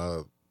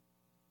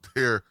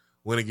 Their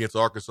win against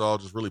Arkansas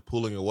just really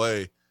pulling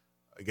away.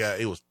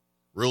 It was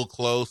real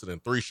close, and then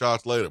 3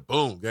 shots later,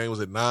 boom, game was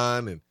at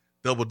 9 and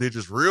double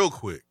digits real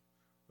quick.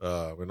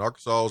 And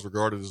Arkansas is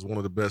regarded as one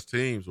of the best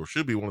teams, or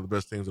should be one of the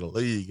best teams in the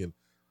league, and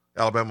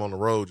Alabama on the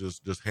road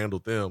just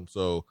handled them.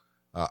 So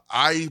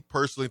I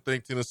personally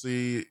think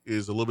Tennessee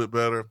is a little bit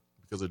better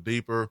because they're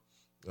deeper,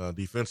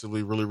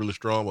 defensively really, really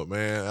strong. But,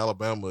 man,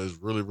 Alabama is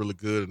really, really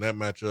good, and that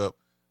matchup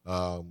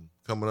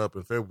coming up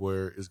in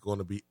February is going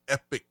to be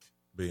epic,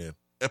 Ben.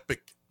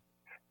 Epic.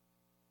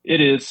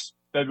 It is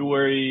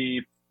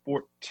February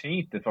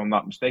 14th, if I'm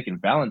not mistaken,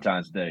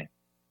 Valentine's Day,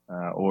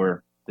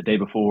 or the day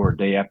before or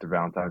day after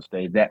Valentine's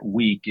Day. That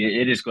week,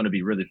 it is going to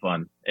be really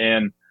fun.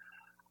 And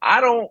I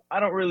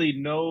don't really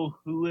know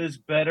who is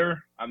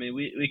better. I mean,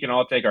 we can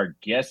all take our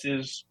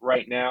guesses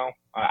right now.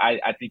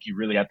 I think you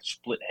really have to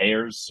split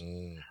hairs.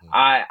 Mm-hmm.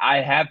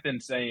 I have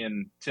been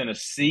saying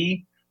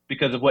Tennessee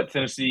because of what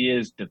Tennessee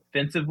is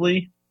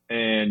defensively.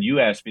 And you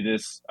asked me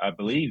this, I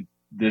believe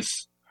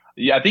this.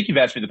 Yeah, I think you've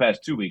asked me the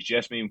past 2 weeks. You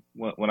asked me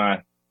when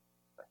I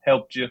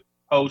helped you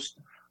host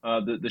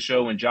the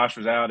show when Josh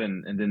was out,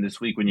 and then this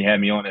week when you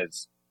had me on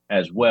as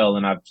well.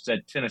 And I've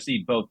said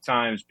Tennessee both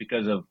times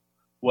because of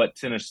what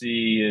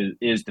Tennessee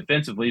is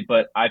defensively,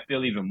 but I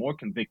feel even more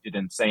convicted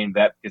in saying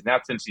that because now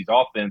Tennessee's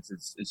offense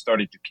is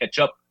starting to catch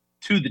up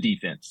to the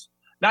defense.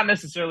 Not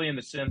necessarily in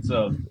the sense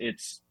of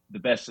it's the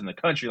best in the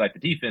country like the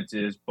defense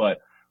is, but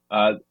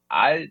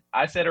I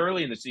said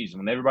early in the season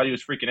when everybody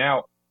was freaking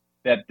out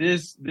that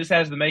this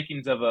has the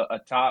makings of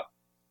a top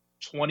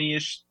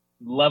 20-ish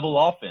level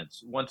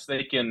offense once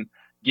they can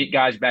get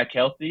guys back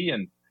healthy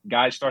and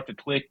guys start to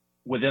click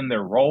within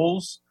their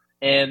roles.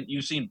 And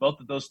you've seen both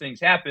of those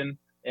things happen,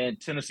 and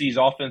Tennessee's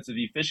offensive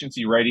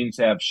efficiency ratings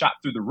have shot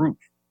through the roof.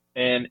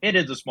 And it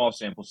is a small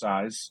sample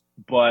size,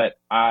 but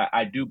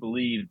I do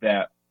believe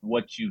that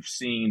what you've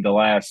seen the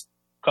last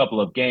couple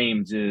of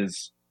games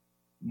is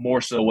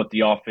more so what the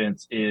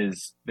offense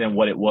is than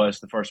what it was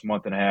the first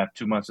month and a half,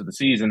 2 months of the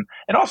season.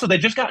 And also they've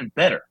just gotten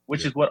better,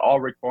 which is what all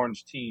Rick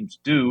Barnes teams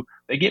do.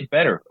 They get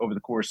better over the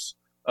course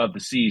of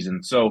the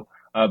season. So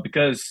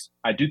because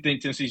I do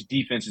think Tennessee's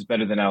defense is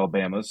better than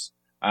Alabama's,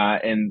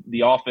 and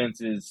the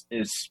offense is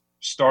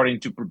starting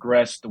to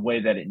progress the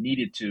way that it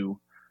needed to,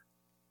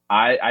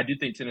 I do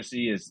think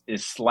Tennessee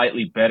is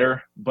slightly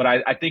better, but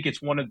I think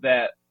it's one of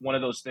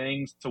those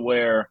things to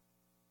where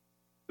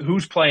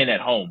who's playing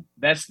at home?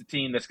 That's the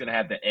team that's going to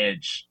have the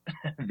edge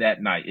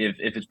that night. If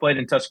it's played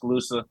in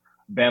Tuscaloosa,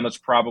 Bama's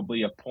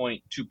probably a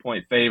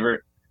 2-point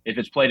favorite. If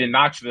it's played in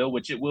Knoxville,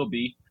 which it will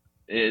be,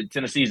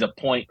 Tennessee's a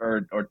 1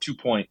 or 2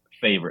 point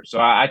favorite. So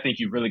I think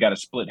you've really got to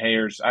split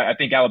hairs. I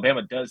think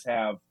Alabama does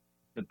have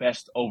the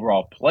best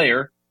overall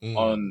player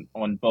on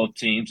both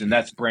teams, and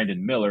that's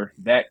Brandon Miller.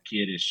 That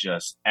kid is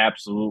just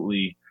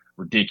absolutely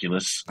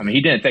ridiculous. I mean,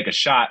 he didn't take a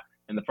shot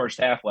in the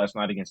first half last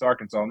night against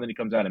Arkansas, and then he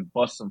comes out and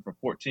busts them for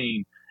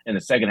 14 in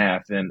the second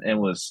half and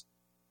was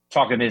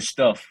talking his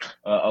stuff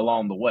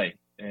along the way.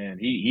 And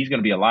he's going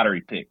to be a lottery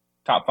pick,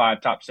 top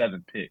 5, top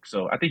 7 pick.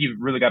 So I think you've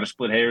really got to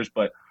split hairs.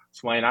 But,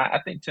 Swain, I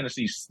think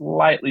Tennessee's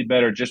slightly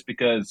better just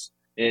because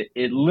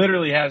it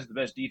literally has the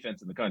best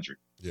defense in the country.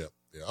 Yeah,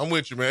 I'm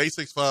with you, man.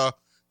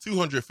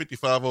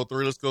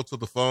 865-250-503. Let's go to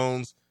the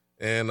phones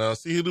and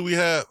see who we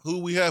have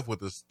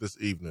with us this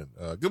evening.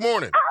 Good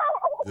morning.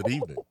 Good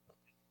evening.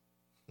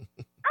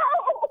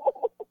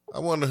 I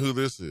wonder who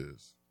this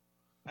is.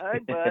 Hey,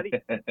 buddy.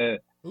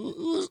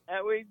 Who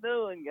How we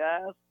doing,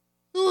 guys?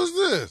 Who is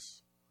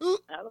this? I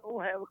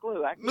don't have a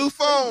clue. New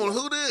phone.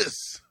 Who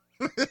this?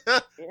 Yeah.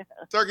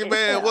 Turkey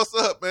Man, what's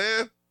up,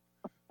 man?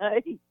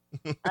 Hey,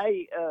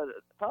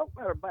 talk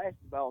about our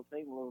basketball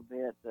team a little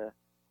bit.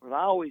 Cause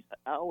I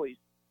always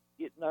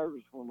get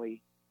nervous when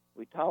we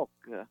talk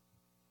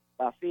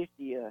by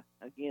 50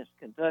 against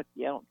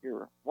Kentucky. I don't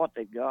care what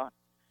they've got.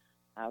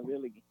 I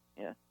really,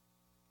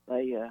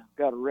 they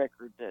got a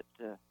record that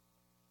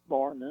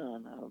bar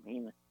none. I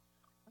mean,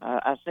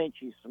 I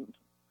sent you some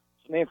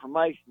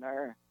information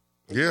there.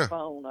 On Yeah. the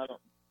phone.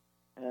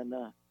 And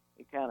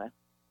it kind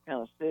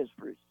of says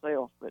for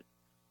itself. But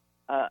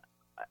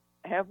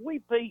have we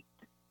peaked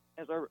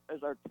as our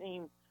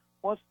team?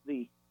 What's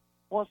the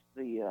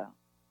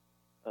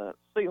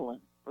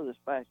ceiling for this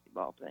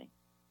basketball team?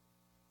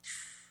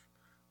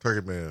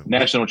 Turkey Man.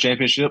 National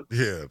championship?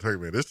 Yeah,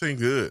 Turkey Man. This team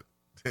good.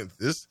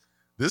 This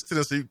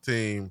Tennessee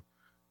team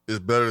is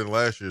better than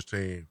last year's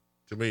team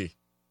to me.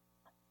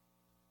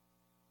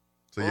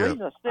 So The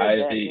reason I said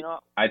that,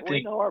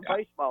 we know our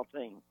baseball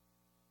team.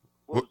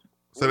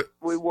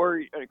 We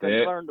were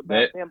concerned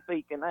about them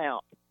peaking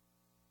out.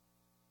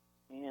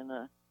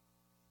 And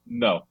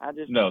No.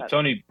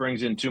 Tony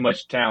brings in too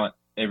much talent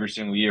every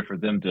single year for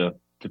them to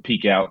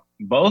peak out.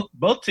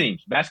 Both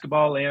teams,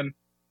 basketball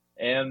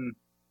and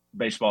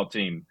baseball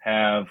team,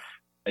 have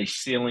a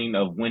ceiling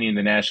of winning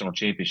the national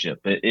championship.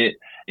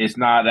 It's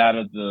not out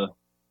of the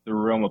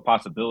realm of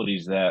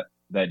possibilities that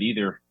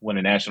either win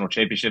a national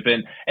championship.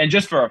 And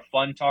just for a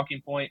fun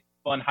talking point,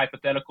 fun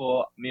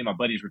hypothetical, me and my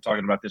buddies were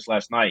talking about this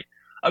last night.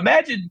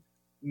 Imagine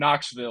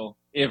Knoxville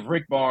if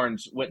Rick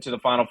Barnes went to the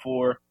Final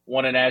Four,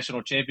 won a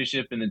national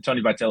championship, and then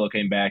Tony Vitello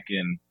came back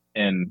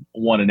and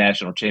won a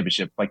national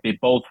championship. Like they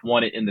both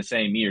won it in the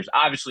same years.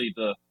 Obviously,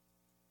 the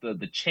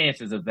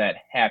chances of that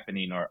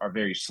happening are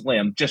very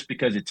slim just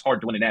because it's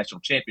hard to win a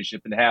national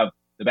championship and to have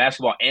the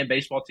basketball and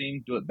baseball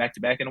team do it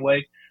back-to-back in a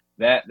way.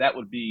 That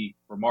would be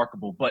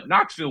remarkable. But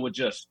Knoxville would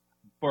just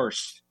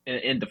burst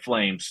into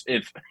flames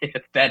if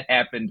that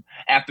happened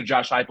after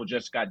Josh Heupel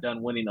just got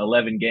done winning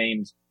 11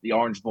 games, the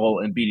Orange Bowl,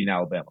 and beating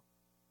Alabama.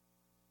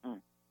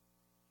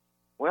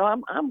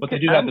 Well, but they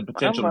do have the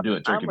potential to do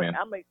it, Turkey Man.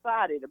 I'm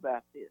excited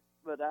about this,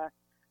 but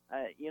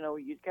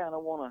you kind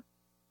of want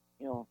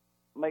to,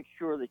 make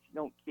sure that you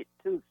don't get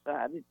too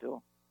excited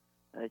till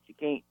that you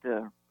can't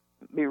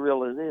be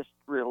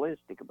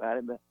realistic about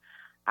it. But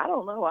I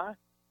don't know.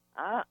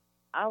 I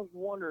was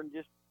wondering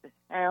just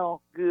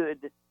how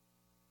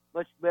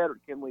much better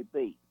can we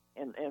be,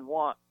 and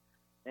what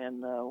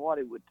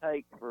it would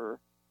take for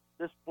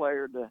this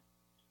player to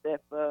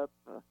step up.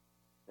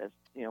 That's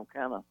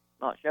kind of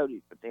not showed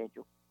his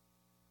potential,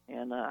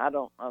 and I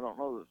don't know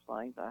those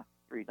things. I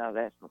was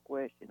asking a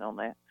question on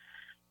that.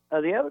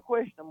 The other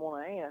question I'm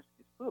going to ask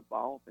is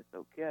football, if it's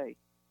okay.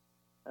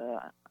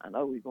 I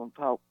know we're going to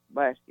talk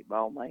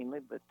basketball mainly,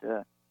 but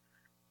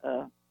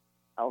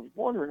I was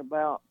wondering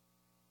about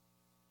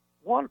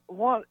what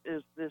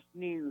is this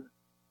new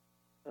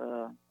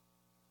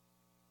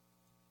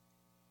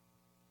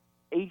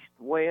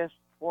East-West?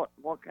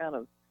 What kind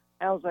of,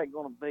 how's that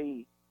going to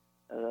be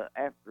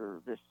after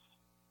this,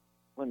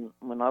 when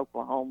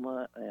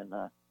Oklahoma and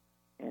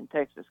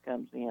Texas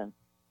comes in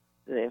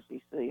to the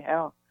SEC?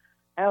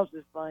 How's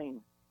this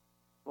thing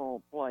going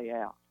to play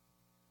out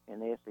in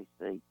the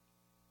SEC?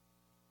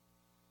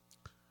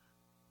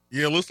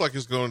 Yeah, it looks like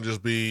it's going to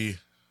just be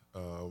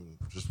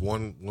just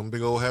one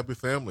big old happy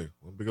family,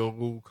 one big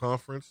old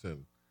conference,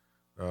 and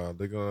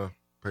they're going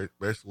to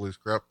basically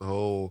scrap the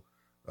whole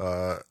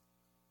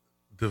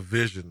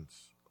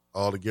divisions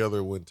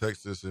altogether when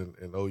Texas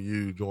and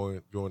OU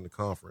join the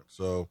conference.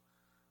 So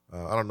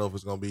I don't know if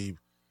it's going to be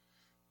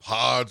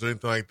pods or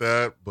anything like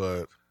that,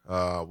 but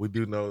we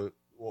do know it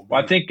won't be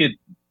I think it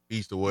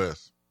East or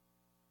West.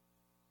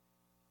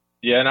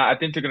 Yeah, and I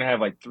think they're going to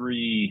have like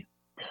 3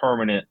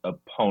 permanent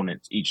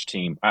opponents each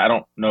team. I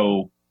don't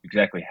know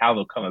exactly how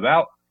they'll come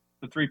about,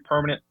 the 3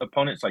 permanent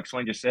opponents, like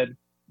Swain just said.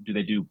 Do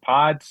they do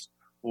pods,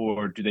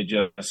 or do they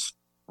just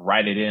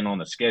write it in on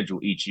the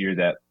schedule each year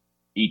that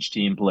each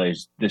team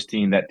plays this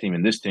team, that team,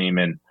 and this team?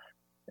 And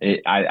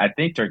I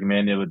think, Turkey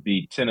Man, it would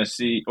be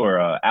Tennessee or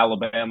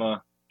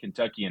Alabama,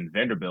 Kentucky, and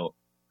Vanderbilt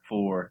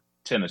for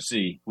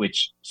Tennessee,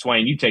 which,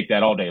 Swain, you take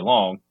that all day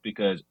long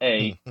because,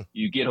 A,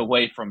 you get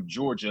away from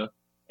Georgia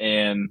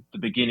and the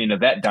beginning of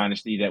that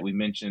dynasty that we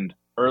mentioned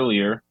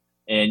earlier.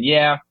 And,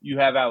 yeah, you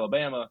have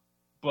Alabama,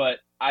 but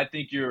I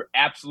think you're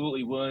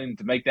absolutely willing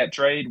to make that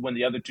trade when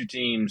the other 2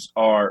 teams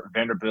are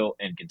Vanderbilt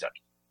and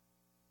Kentucky.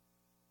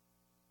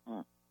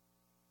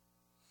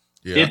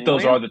 Yeah. If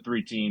those are the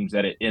 3 teams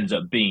that it ends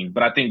up being.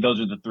 But I think those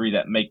are the 3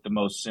 that make the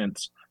most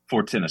sense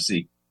for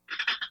Tennessee.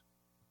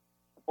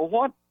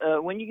 Well,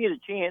 when you get a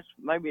chance,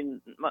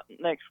 maybe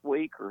next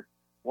week or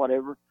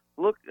whatever,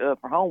 look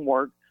for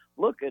homework.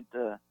 Look at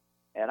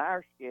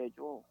our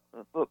schedule,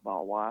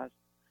 football-wise,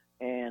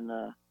 and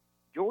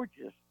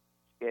Georgia's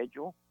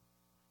schedule,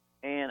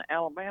 and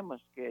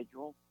Alabama's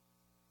schedule,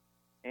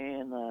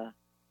 and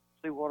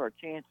see what our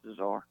chances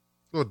are.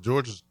 Well,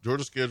 Georgia's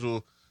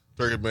schedule,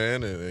 Turkey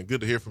Man, and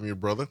good to hear from your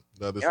brother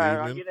this evening.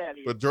 I'll get out of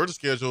here. But Georgia's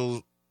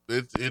schedule,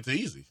 it's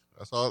easy.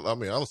 I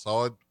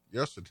saw it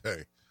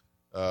yesterday.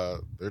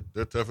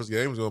 Their toughest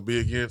game is going to be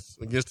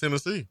against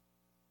Tennessee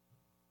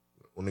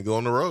when they go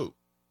on the road.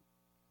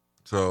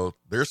 So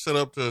they're set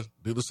up to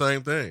do the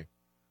same thing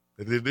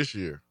they did this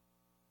year.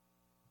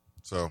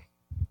 So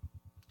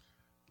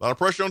a lot of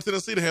pressure on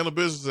Tennessee to handle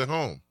business at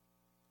home.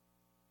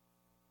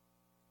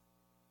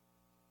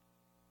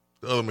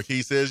 The other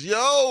McKee says,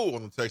 yo,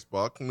 on the text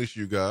box. Miss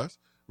you guys.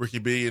 Ricky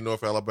B in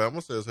North Alabama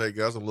says, hey,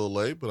 guys, I'm a little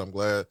late, but I'm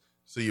glad to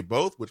see you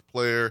both. Which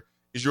player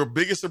is your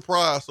biggest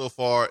surprise so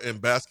far in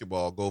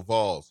basketball? Go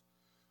Vols.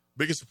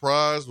 Biggest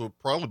surprise would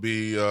probably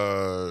be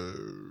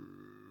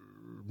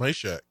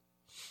Meshack.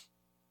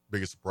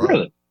 Biggest surprise.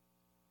 Really?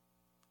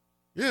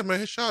 Yeah, man,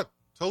 his shot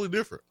totally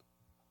different.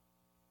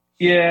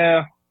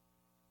 Yeah,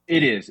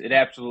 it is. It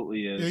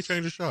absolutely is. Yeah, he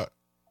changed his shot.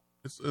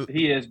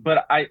 He is,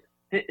 but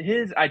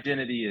his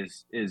identity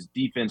is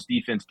defense,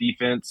 defense,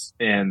 defense,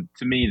 and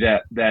to me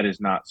that is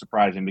not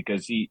surprising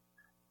because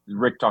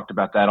Rick talked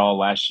about that all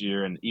last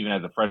year, and even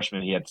as a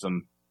freshman, he had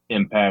some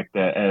impact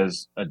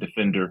as a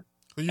defender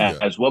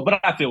as well. But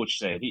I feel what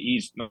you're saying.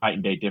 He's night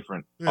and day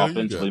different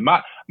offensively.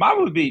 Mine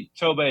would be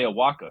Tobe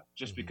Awaka,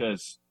 just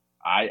because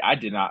I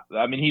did not.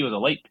 I mean, he was a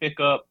late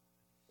pickup.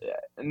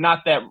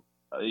 Not that,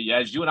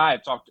 as you and I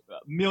have talked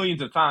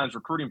millions of times,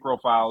 recruiting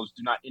profiles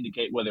do not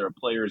indicate whether a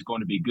player is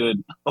going to be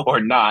good or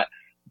not.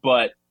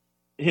 But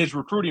his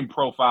recruiting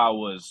profile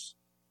was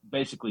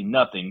basically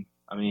nothing.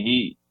 I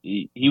mean,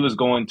 he was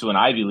going to an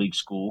Ivy League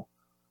school,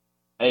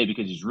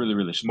 because he's really,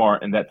 really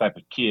smart and that type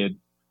of kid.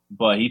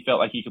 But he felt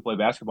like he could play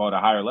basketball at a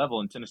higher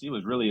level, and Tennessee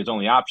was really his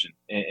only option.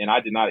 And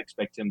I did not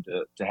expect him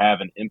to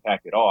have an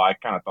impact at all. I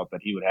kind of thought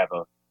that he would have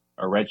a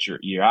redshirt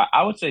year.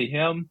 I would say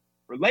him.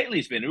 Lately,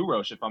 it's been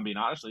Urosh, if I'm being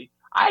honest.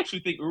 I actually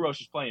think Urosh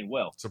is playing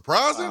well.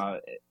 Surprising?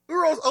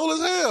 Urosh old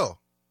as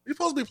hell. He's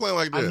supposed to be playing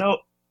like that. I know.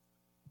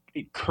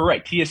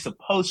 Correct. He is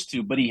supposed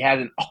to, but he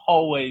hasn't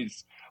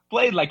always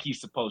played like he's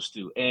supposed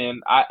to.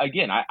 And I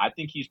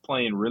think he's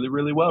playing really,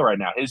 really well right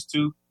now. His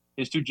two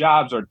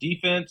jobs are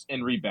defense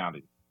and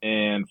rebounding.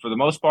 And for the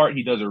most part,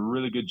 he does a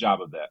really good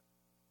job of that.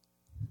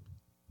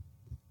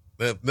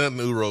 Nothing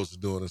Urosh is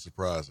doing is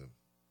surprising.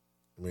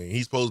 I mean,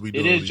 he's supposed to be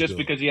doing it. It is just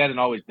because he hasn't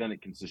always done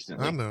it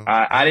consistently. I know.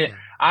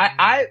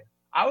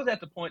 I was at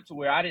the point to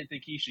where I didn't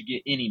think he should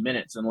get any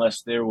minutes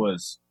unless there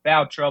was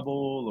foul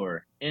trouble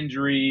or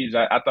injuries.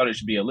 I thought it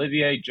should be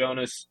Olivier,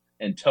 Jonas,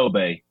 and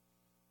Tobe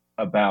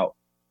about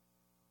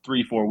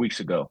 3-4 weeks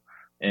ago.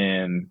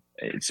 And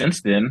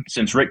since then,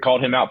 since Rick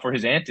called him out for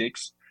his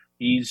antics,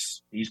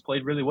 he's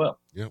played really well.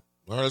 Yep.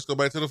 All right, let's go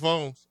back to the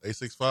phones.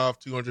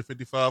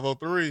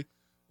 865-255-03.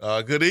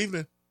 Good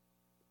evening.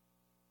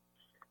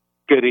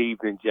 Good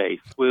evening, Jay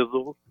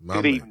Swizzle.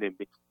 Good evening,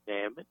 Big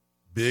Salmon.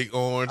 Big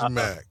Orange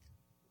Mac.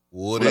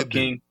 What it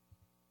do?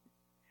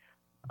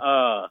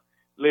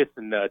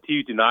 listen,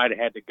 Tuesday night I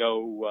had to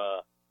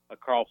go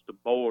across the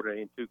border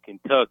into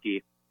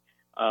Kentucky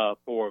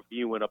for a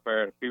viewing up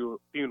there at a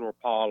funeral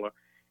parlor,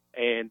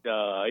 and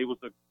it was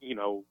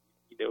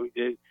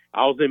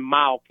I was in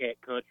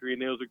Wildcat country,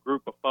 and there was a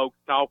group of folks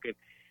talking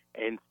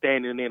and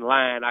standing in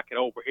line. I could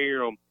overhear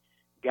them.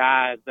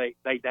 Guys,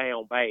 they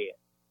down bad.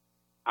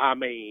 I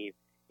mean,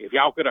 if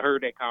y'all could have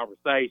heard that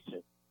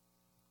conversation,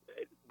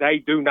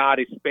 they do not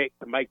expect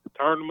to make the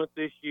tournament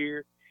this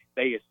year.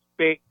 They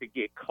expect to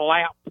get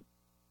clapped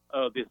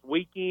this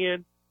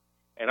weekend.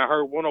 And I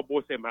heard one old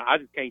boy say, man, I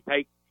just can't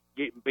take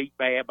getting beat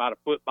bad by the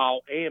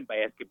football and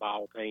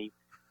basketball team.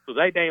 So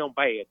they down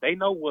bad. They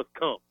know what's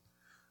coming.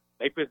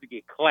 They supposed to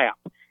get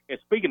clapped. And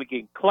speaking of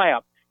getting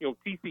clapped,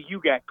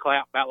 TCU got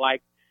clapped about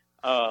like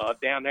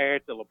down there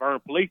at the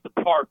Laverne Police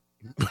Department.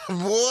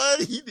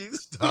 What? You need to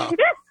stop.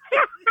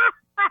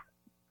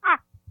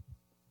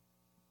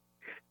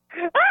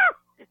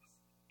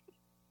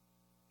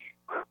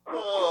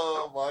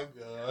 Oh, my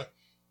God.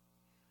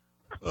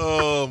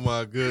 Oh,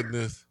 my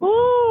goodness.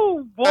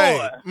 Oh, boy.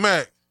 Hey,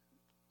 Mac,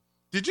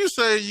 did you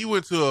say you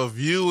went to a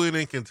viewing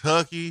in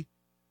Kentucky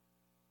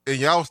and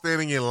y'all was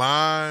standing in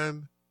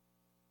line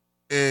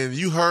and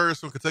you heard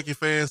some Kentucky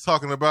fans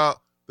talking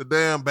about the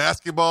damn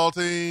basketball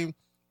team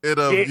at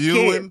a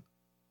viewing?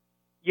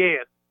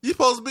 Yes. You're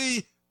supposed to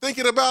be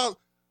thinking about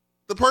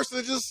the person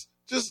that just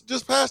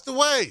passed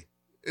away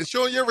and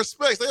showing your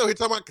respects. They over here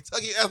talking about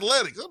Kentucky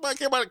athletics. Nobody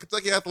care about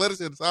Kentucky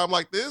athletics at a time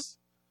like this.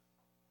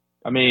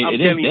 I mean,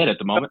 it is dead at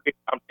the moment.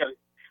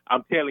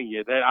 I'm telling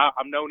you that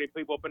I've known these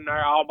people up in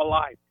there all my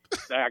life.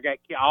 I got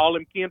all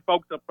them kin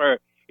folks up there.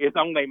 It's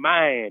on their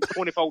mind.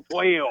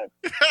 24/12.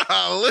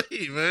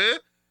 Golly, man.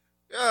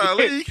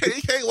 Golly, you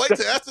can't wait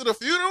till after the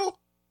funeral.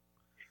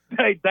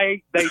 They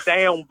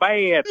down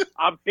bad.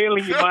 I'm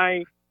telling you,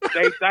 man.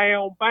 They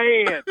down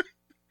bad.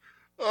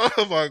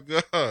 Oh my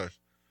gosh.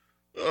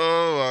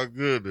 Oh my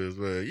goodness,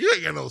 man. You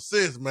ain't got no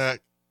sense,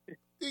 Mac. You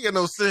ain't got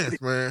no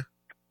sense, man.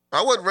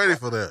 I wasn't ready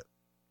for that.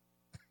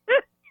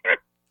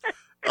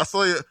 I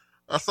saw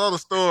the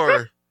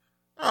story.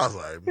 I was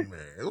like,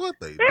 man, what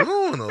they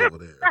doing over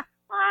there?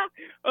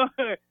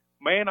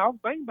 Man, I was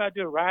thinking about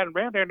just riding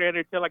around down there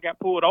until I got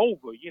pulled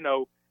over,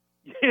 Man,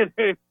 you're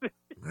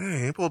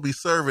supposed to be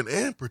serving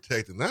and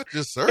protecting, not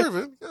just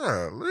serving.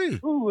 Golly.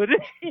 Ooh,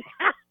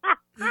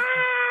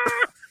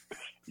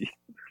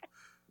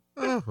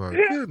 Oh, my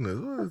goodness.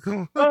 What is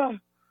going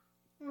on?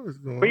 What is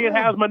going Ben, on?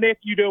 how's my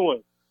nephew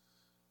doing?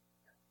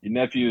 Your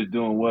nephew is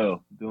doing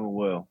well.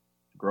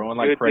 Growing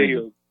like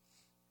crazy.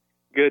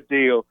 Good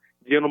deal.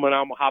 Gentlemen,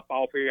 I'm going to hop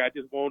off here. I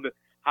just wanted to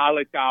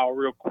holler at y'all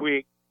real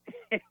quick.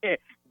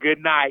 Good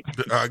night.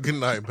 Good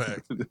night,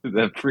 Mac.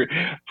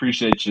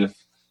 Appreciate you,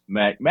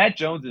 Mac. Matt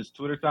Jones's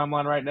Twitter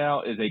timeline right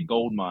now is a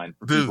gold mine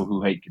for people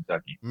who hate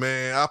Kentucky.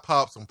 Man, I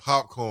popped some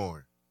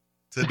popcorn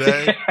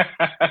today.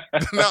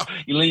 No,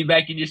 you lean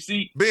back in your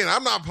seat. Ben,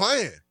 I'm not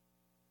playing.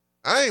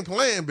 I ain't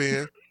playing,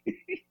 Ben.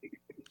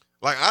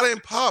 Like, I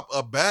didn't pop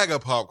a bag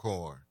of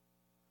popcorn.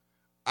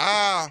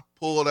 I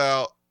pulled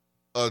out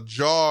a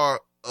jar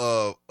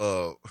of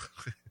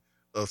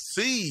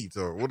seeds,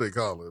 or what do they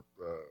call it?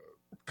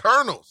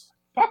 Kernels.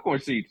 Popcorn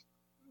seeds.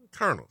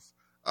 Kernels.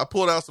 I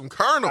pulled out some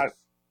kernels.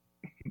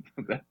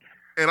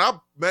 And I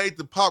made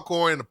the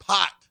popcorn in a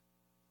pot.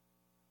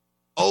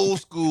 Old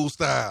school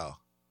style.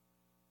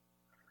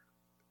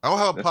 I don't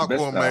have a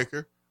popcorn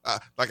maker. I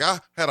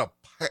had a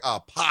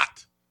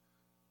pot.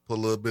 Put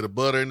a little bit of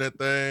butter in that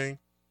thing.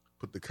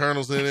 Put the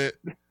kernels in it.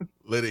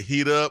 Let it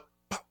heat up.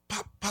 Pop,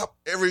 pop, pop.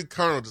 Every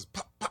kernel just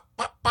pop, pop,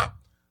 pop, pop.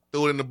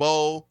 Threw it in the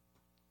bowl.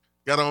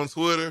 Got on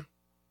Twitter.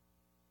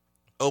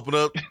 Open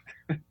up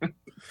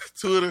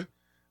Twitter.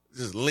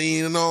 Just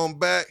leaning on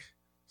back.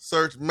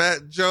 Search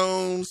Matt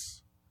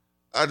Jones.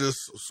 I just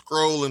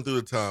scrolling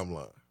through the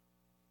timeline.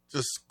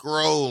 Just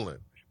scrolling.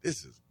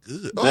 This is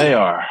good. They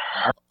are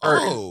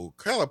hurting. Oh,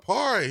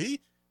 Calipari,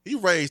 he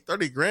raised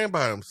 $30,000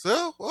 by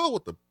himself. Oh,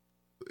 with the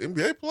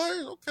NBA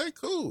players? Okay,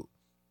 cool.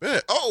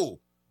 Man,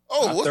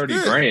 what's 30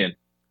 this? grand.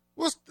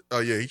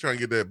 Yeah, he trying to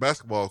get that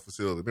basketball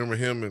facility. Remember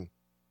him? And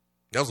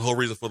that was the whole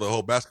reason for the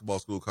whole basketball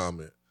school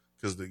comment,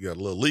 because they got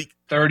a little leak.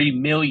 30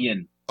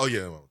 million. Oh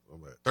yeah, my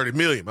bad. 30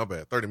 million. My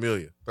bad. 30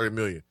 million.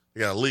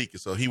 They got a leak,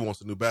 and so he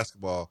wants a new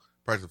basketball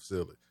practice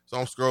facility. So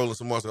I'm scrolling.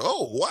 Someone said,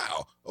 "Oh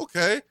wow,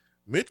 okay."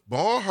 Mitch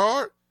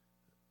Barnhart,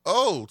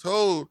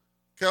 told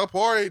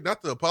Calipari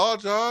not to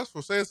apologize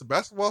for saying it's a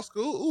basketball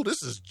school. Ooh,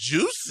 this is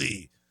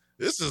juicy.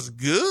 This is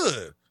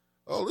good.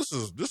 Oh, this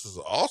is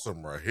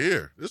awesome right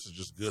here. This is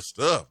just good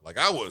stuff.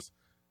 I was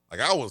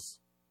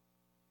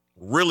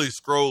really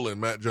scrolling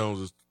Matt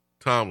Jones's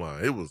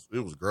timeline. It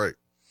was great.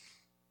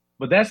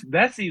 But that's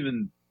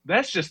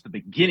just the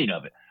beginning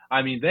of it.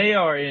 I mean, they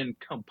are in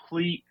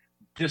complete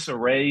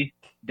disarray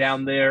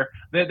down there.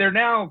 They're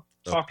now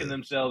talking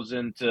themselves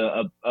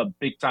into a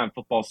big time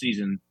football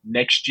season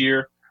next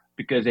year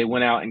because they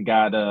went out and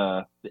got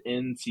the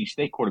NC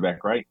State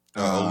quarterback, right?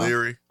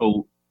 O'Leary.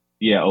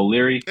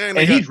 O'Leary. And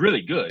he's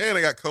really good. And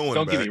they got Cohen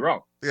Don't back. get me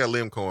wrong. They got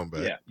Liam Cohen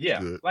back. Yeah.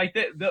 Good. Like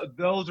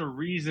those are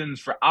reasons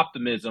for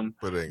optimism.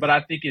 But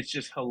I think it's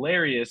just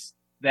hilarious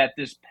that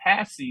this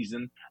past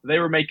season they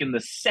were making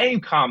the same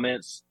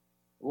comments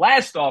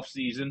last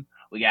offseason.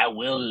 We got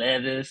Will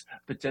Levis,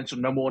 potential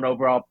number 1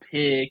 overall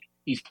pick.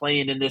 He's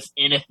playing in this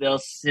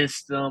NFL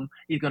system.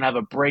 He's going to have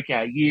a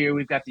breakout year.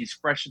 We've got these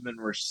freshman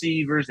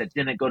receivers that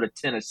didn't go to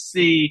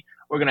Tennessee.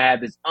 We're going to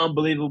have this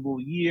unbelievable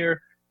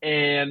year.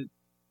 And,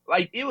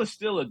 it was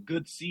still a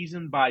good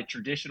season by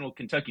traditional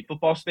Kentucky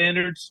football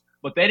standards,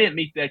 but they didn't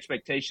meet the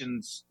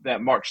expectations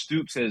that Mark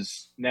Stoops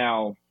has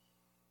now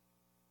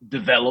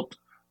developed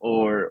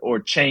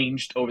or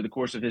changed over the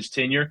course of his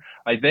tenure.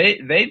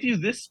 They view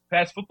this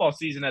past football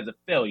season as a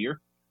failure.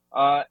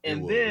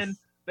 And then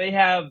they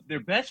have their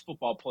best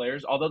football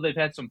players, although they've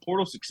had some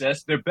portal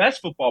success, their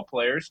best football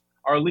players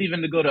are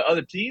leaving to go to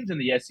other teams in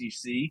the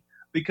SEC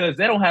because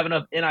they don't have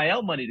enough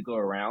NIL money to go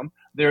around.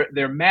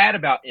 They're mad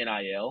about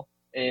NIL,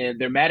 and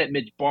they're mad at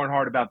Mitch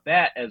Barnhart about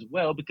that as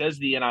well because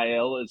the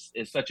NIL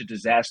is such a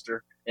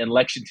disaster in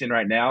Lexington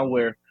right now,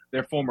 where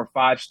their former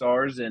 5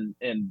 stars and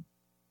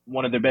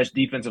one of their best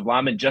defensive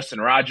linemen, Justin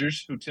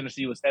Rogers, who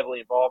Tennessee was heavily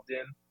involved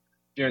in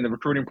during the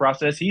recruiting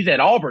process, he's at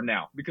Auburn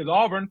now because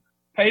Auburn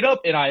paid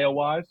up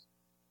NIL-wise,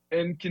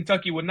 and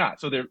Kentucky would not.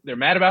 So they're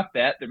mad about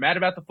that. They're mad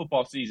about the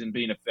football season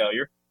being a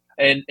failure.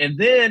 And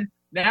then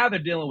now they're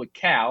dealing with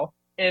Cal.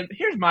 And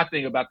here's my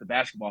thing about the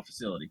basketball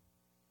facility.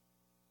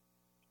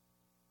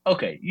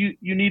 Okay, you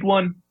need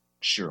one?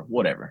 Sure,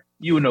 whatever.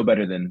 You would know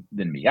better than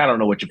me. I don't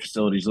know what your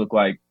facilities look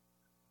like.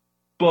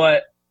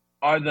 But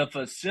are the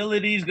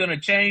facilities going to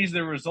change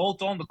the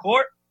result on the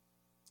court?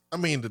 I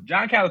mean,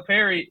 John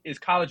Calipari is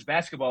college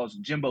basketball's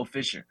Jimbo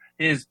Fisher.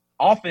 His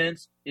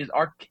offense is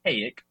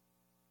archaic,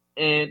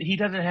 and he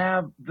doesn't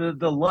have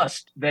the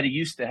lust that he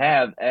used to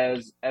have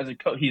as a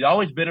coach. He's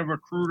always been a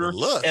recruiter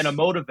and a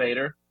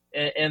motivator,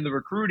 and the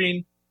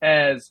recruiting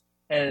has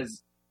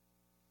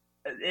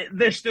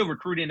they're still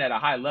recruiting at a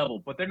high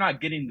level, but they're not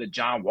getting the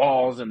John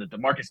Walls and the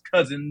DeMarcus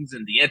Cousins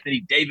and the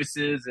Anthony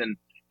Davises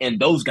and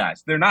those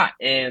guys. They're not,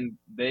 and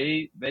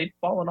they've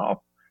fallen off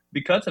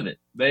because of it.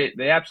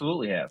 They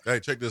absolutely have. Hey,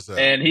 check this out.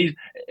 And he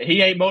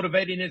ain't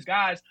motivating his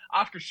guys.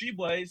 Oscar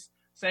Tshiebwe's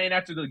saying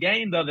after the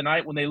game the other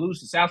night when they lose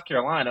to South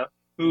Carolina,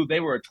 who they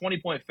were a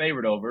 20-point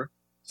favorite over.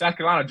 South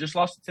Carolina just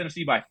lost to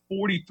Tennessee by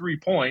 43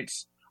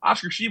 points.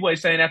 Oscar Tshiebwe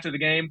saying after the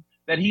game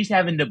that he's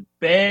having to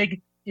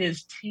beg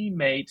his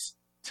teammates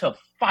to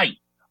fight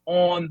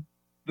on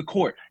the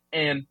court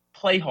and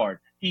play hard.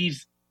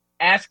 He's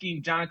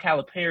asking John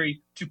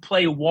Calipari to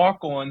play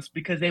walk-ons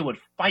because they would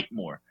fight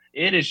more.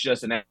 It is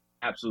just an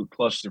absolute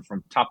cluster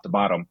from top to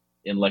bottom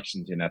in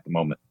Lexington at the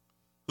moment.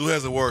 Who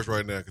has it worse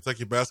right now,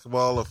 Kentucky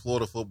basketball or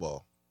Florida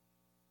football?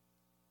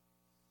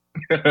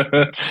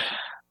 Kentucky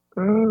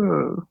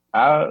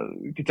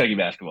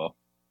basketball.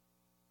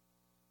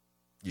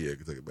 Yeah,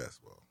 Kentucky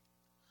basketball.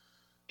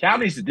 Cal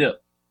needs to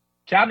dip.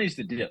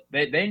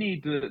 They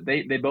need to.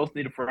 They both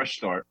need a fresh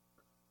start.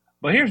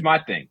 But here's my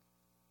thing.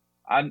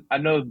 I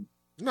know.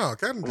 No,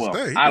 Cal needs to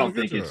stay. I don't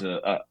think it's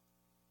a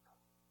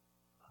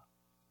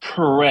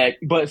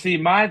correct. But see,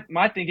 my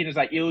thinking is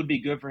like it would be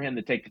good for him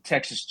to take the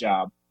Texas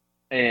job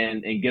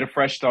and get a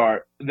fresh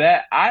start.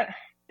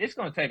 It's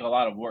going to take a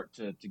lot of work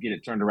to get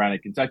it turned around in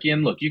Kentucky.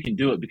 And look, you can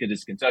do it because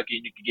it's Kentucky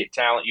and you can get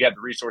talent. You have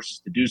the resources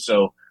to do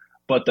so.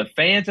 But the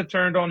fans have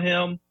turned on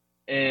him,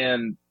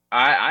 and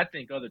I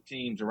think other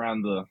teams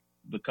around the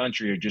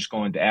country are just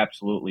going to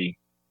absolutely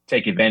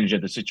take advantage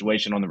of the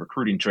situation on the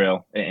recruiting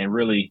trail and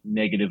really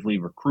negatively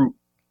recruit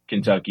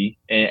Kentucky.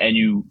 And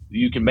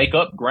you can make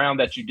up ground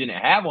that you didn't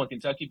have on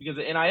Kentucky because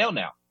of NIL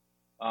now.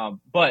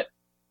 But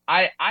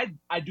I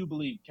do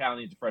believe Cal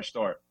needs a fresh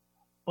start.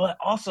 But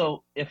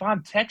also, if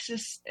I'm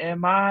Texas,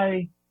 am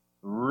I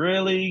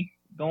really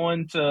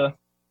going to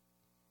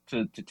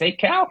take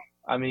Cal?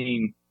 I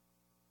mean,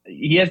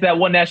 he has that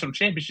one national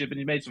championship and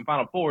he made some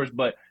Final Fours,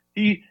 but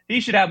he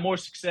should have more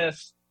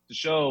success to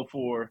show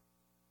for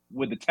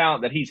with the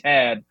talent that he's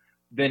had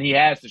than he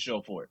has to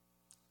show for it.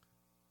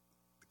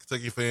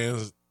 Kentucky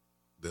fans,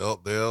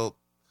 they'll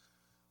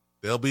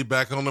be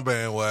back on the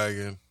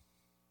bandwagon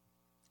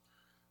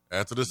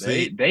after the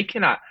season. They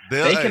cannot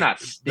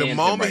stand the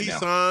moment right he now.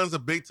 signs a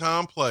big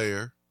time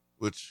player,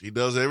 which he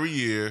does every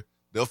year,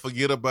 they'll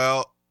forget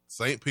about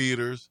St.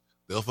 Peter's.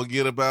 They'll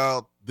forget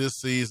about this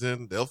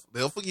season.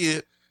 They'll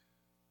forget.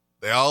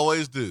 They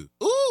always do.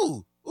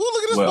 Ooh,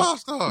 look at this pop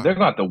star. They're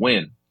going to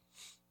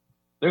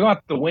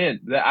have to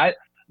win.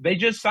 They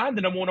just signed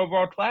the number 1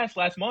 overall class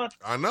last month.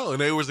 I know, and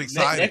they was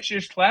excited. Next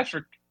year's class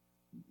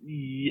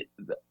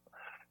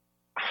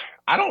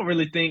I don't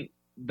really think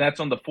that's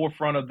on the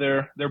forefront of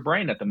their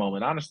brain at the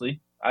moment,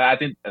 honestly. I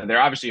think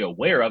they're obviously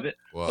aware of it,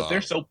 but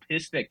they're so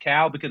pissed at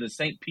Cal because of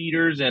St.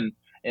 Peter's and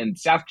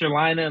South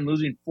Carolina and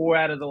losing 4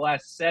 out of the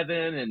last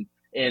 7,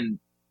 and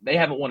they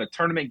haven't won a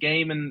tournament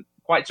game in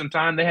quite some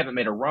time. They haven't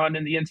made a run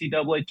in the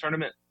NCAA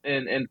tournament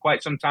in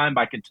quite some time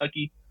by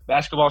Kentucky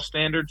basketball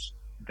standards.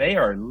 They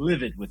are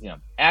livid with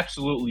him,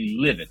 absolutely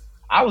livid.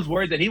 I was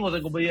worried that he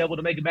wasn't going to be able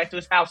to make it back to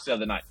his house the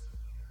other night.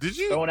 Did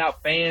you? Throwing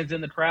out fans in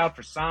the crowd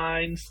for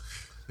signs.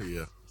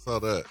 Yeah, saw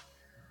that.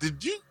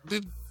 Did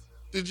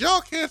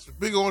y'all catch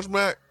Big Orange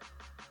Mac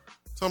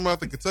talking about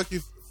the Kentucky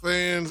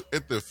fans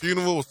at the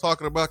funeral was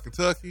talking about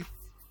Kentucky?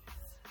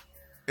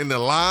 In the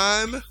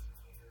line?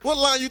 What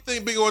line you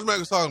think Big Orange Mac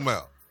was talking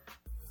about?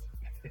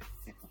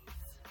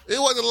 It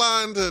wasn't a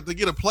line to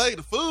get a plate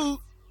of food.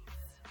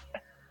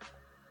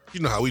 You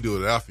know how we do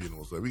it at our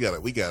funerals. So we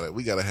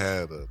gotta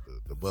have the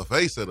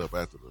buffet set up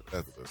after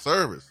the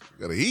service.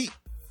 We gotta eat.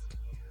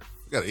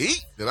 We gotta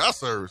eat at our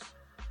service.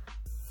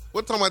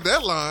 We're talking about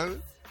that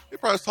line. They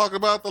probably talking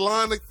about the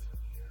line to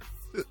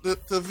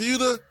view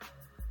the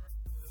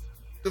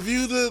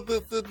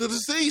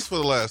deceased for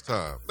the last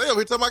time. They over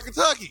here talking about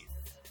Kentucky.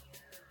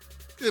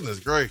 Goodness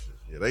gracious.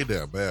 Yeah, they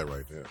down bad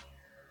right now.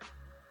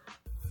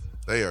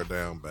 They are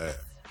down bad.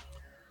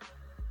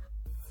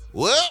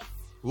 Well,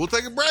 we'll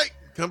take a break.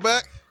 Come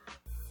back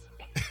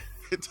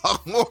and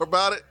talk more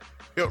about it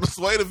here on the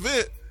Swain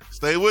Event.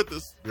 Stay with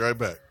us. Be right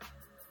back.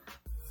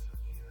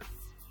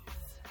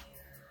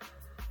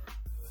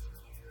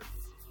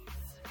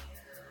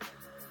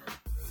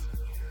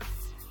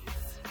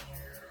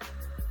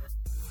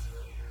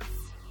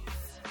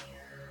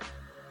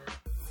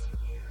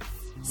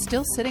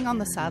 Still sitting on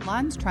the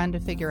sidelines trying to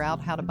figure out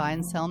how to buy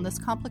and sell in this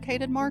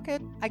complicated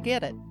market? I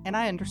get it, and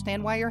I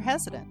understand why you're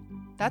hesitant.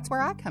 That's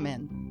where I come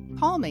in.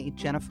 Call me,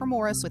 Jennifer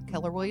Morris with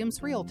Keller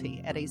Williams Realty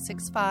at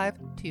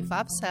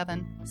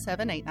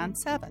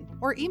 865-257-7897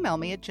 or email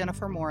me at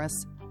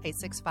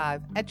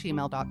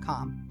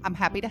jennifermorris865@gmail.com. I'm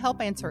happy to help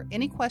answer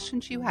any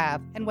questions you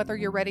have, and whether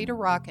you're ready to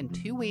rock in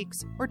 2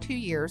 weeks or 2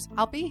 years,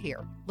 I'll be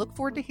here. Look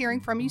forward to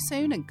hearing from you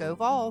soon, and go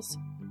Vols!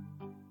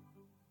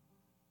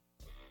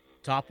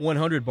 Top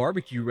 100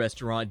 barbecue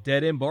restaurant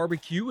Dead End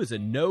Barbecue is a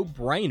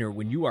no-brainer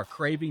when you are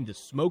craving the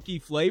smoky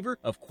flavor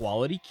of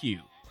quality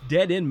Q.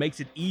 Dead End makes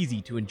it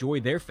easy to enjoy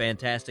their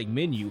fantastic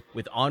menu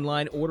with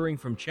online ordering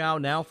from Chow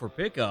Now for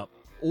pickup.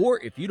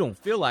 Or if you don't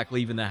feel like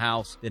leaving the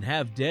house, then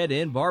have Dead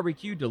End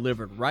Barbecue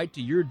delivered right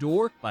to your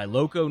door by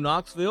Loco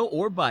Knoxville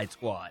or Bite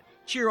Squad.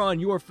 Cheer on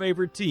your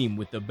favorite team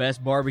with the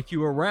best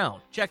barbecue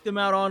around. Check them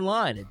out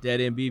online at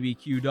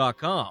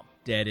deadendbbq.com.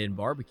 Dead End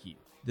Barbecue.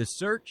 The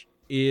search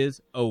is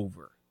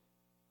over.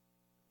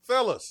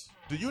 Fellas,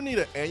 do you need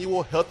an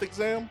annual health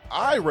exam?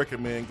 I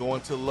recommend going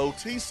to Low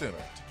T Center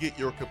to get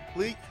your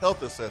complete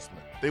health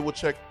assessment. They will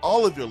check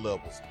all of your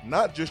levels,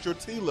 not just your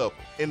T level.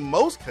 In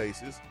most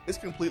cases, it's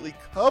completely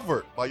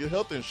covered by your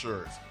health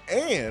insurance.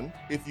 And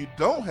if you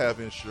don't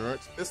have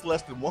insurance, it's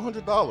less than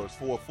 $100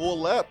 for a full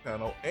lab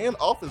panel and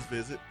office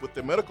visit with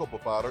the medical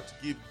provider to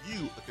give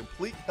you a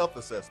complete health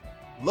assessment.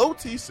 Low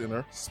T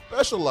Center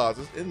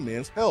specializes in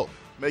men's health,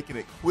 making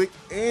it quick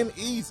and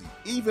easy,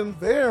 even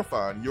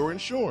verifying your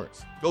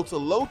insurance. Go to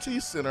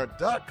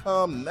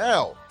lowtcenter.com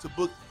now to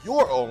book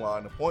your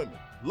online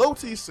appointment. Low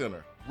T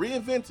Center,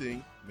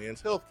 reinventing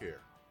men's healthcare.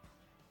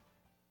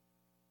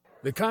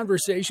 The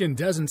conversation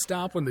doesn't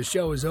stop when the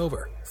show is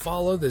over.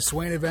 Follow the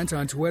Swain Event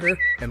on Twitter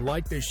and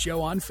like the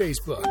show on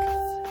Facebook.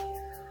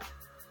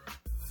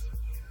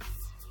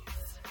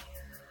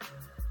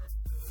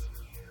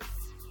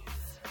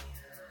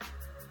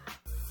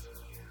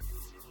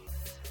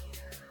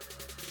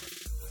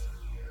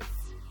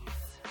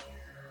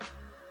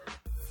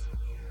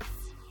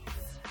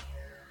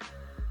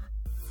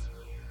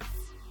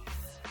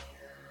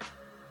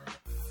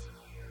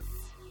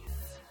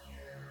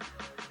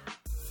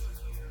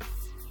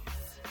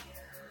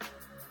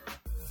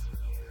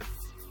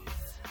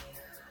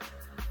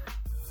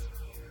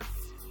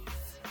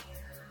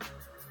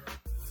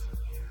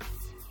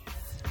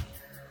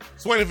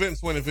 Swain Event,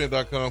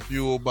 SwainEvent.com,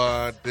 fueled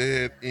by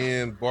Dead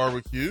End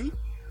Barbecue.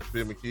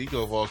 Ben McKee,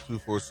 Go Vols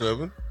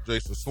 247.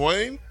 Jason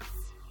Swain,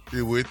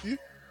 here with you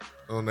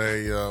on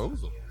it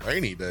was a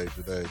rainy day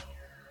today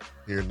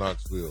here in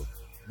Knoxville.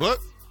 But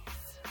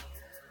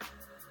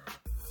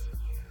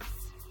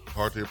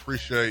hard to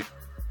appreciate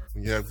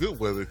when you have good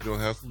weather if you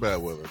don't have some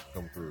bad weather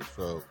come through.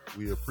 So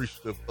we are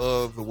appreciative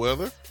of the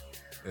weather.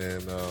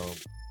 And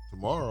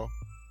tomorrow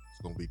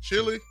it's going to be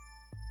chilly.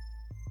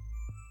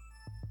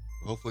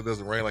 Hopefully it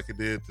doesn't rain like it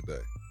did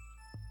today.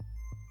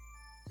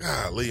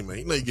 Golly, man.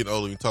 You know you get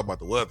older when you talk about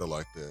the weather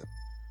like that.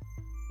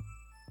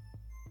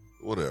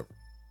 Whatever.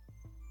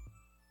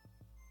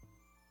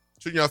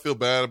 Shouldn't y'all feel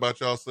bad about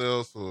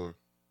yourselves for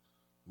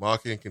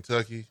mocking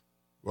Kentucky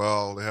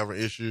while they're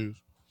having issues?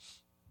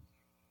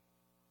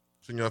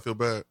 Shouldn't y'all feel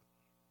bad?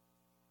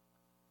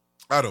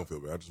 I don't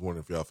feel bad. I just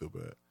wonder if y'all feel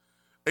bad.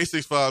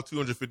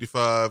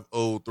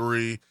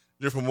 865-255-03.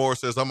 Jennifer Moore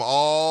says, I'm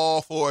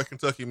all for a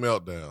Kentucky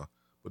meltdown.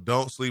 But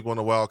don't sleep on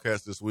the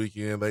Wildcats this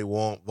weekend. They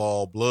want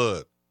Vol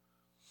blood.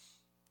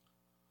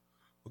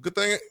 Well, good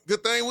thing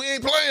we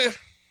ain't playing.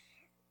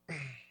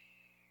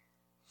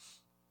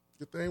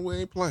 Good thing we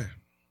ain't playing.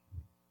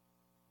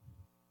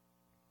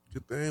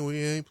 Good thing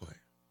we ain't playing.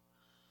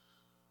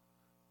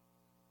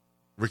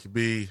 Ricky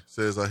B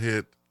says, I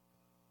hit.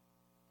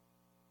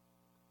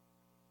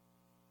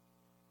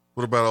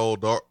 What about old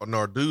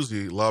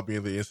Narduzzi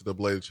lobbying the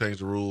NCAA to change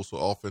the rules so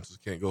offenses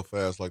can't go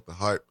fast like the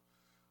hype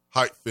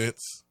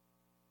fence?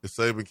 If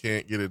Saban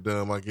can't get it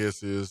done, my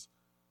guess is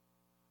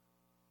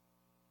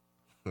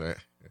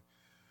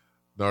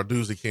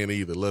Narduzzi can't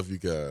either. Love you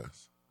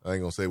guys. I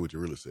ain't gonna say what you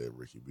really said,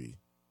 Ricky B.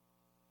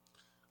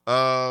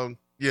 Yeah,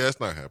 it's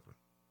not happening.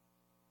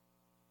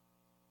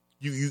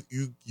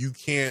 You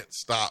can't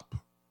stop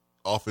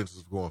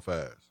offenses from going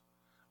fast.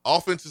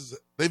 Offenses,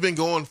 they've been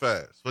going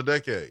fast for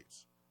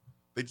decades.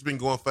 They've just been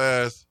going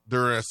fast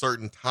during a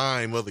certain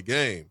time of the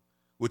game,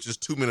 which is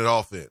 2-minute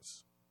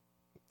offense.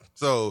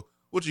 So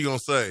what you gonna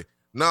say?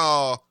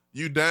 No,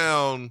 you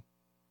down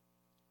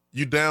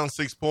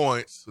 6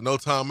 points, no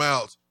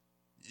timeouts.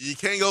 You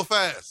can't go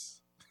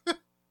fast.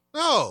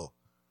 No,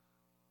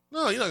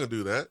 you're not gonna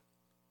do that.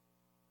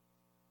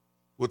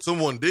 What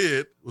someone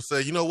did was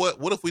say, you know what?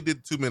 What if we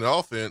did 2-minute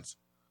offense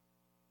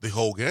the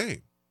whole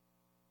game?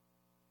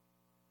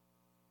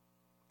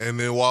 And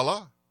then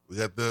voila, we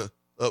got the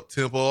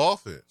up-tempo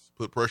offense.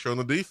 Put pressure on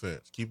the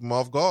defense. Keep them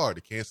off guard.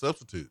 They can't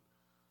substitute.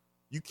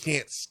 You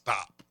can't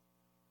stop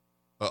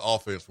an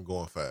offense from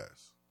going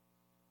fast.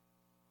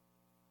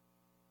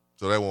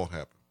 So that won't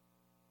happen.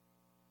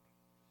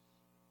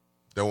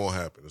 That won't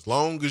happen. As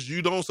long as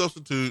you don't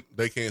substitute,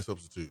 they can't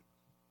substitute.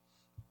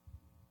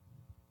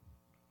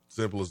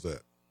 Simple as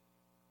that.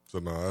 So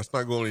no, that's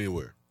not going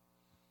anywhere.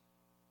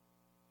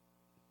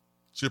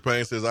 Chip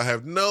Payne says, I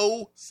have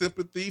no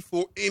sympathy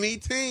for any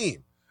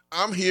team.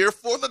 I'm here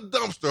for the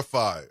dumpster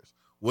fires.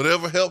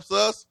 Whatever helps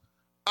us,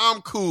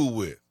 I'm cool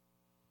with.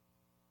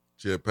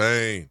 Chip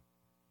Payne,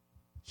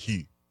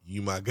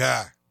 you my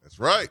guy. That's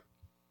right.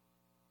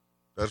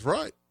 That's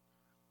right.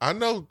 I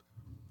know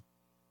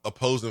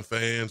opposing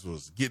fans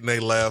was getting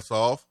their laughs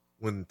off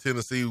when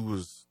Tennessee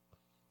was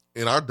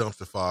in our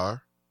dumpster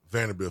fire.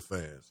 Vanderbilt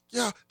fans.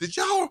 Yeah, did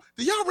y'all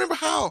remember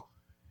how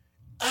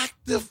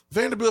active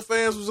Vanderbilt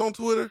fans was on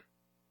Twitter?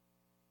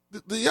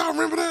 Do y'all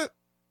remember that?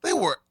 They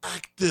were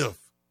active.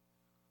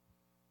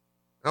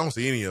 I don't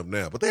see any of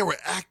them now, but they were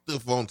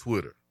active on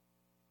Twitter.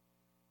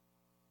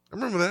 I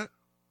remember that.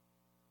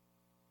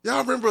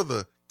 Y'all remember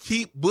the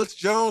Keep Butch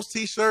Jones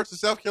t-shirts the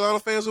South Carolina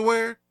fans were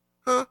wearing?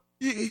 Huh?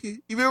 You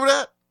remember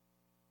that?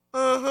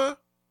 Uh-huh.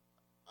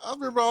 I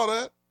remember all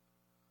that.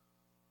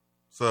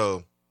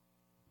 So,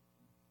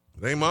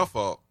 it ain't my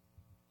fault.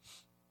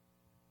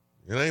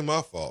 It ain't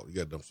my fault. You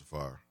got dumpster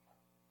fire.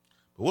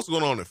 But what's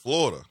going on in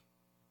Florida?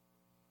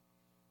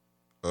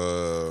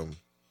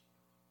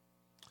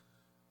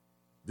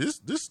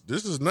 This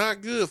is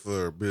not good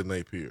for Ben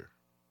Napier.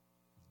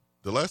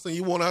 The last thing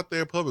you want out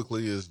there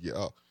publicly is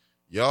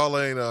y'all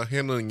ain't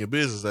handling your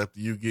business after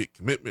you get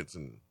commitments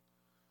and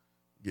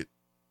get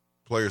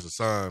players to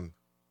sign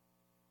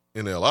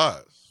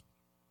NLIs.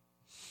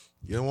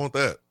 You don't want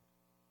that.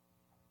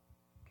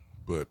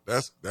 But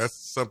that's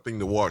something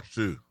to watch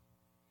too.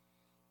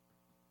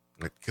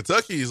 Like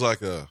Kentucky is like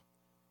the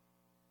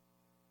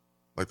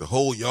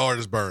whole yard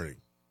is burning.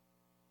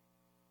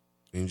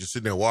 And you're just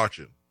sitting there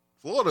watching.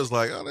 Florida's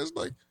like, there's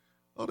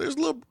a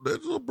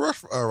little brush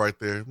fire right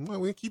there.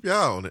 We can keep your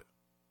eye on it.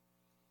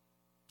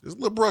 There's a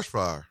little brush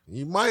fire.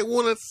 You might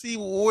want to see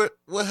what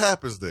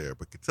happens there.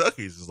 But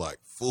Kentucky's is like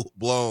full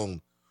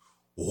blown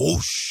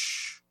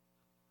whoosh.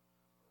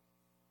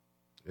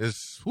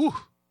 It's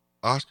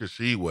Oscar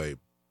Tshiebwe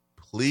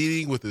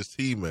pleading with his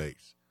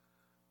teammates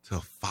to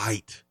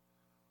fight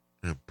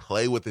and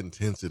play with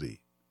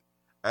intensity.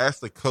 Ask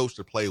the coach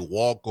to play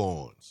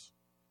walk-ons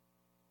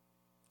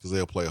because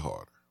they'll play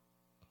harder.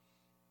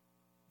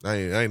 I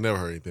ain't never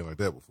heard anything like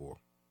that before.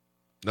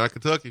 Not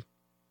Kentucky.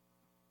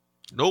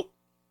 Nope.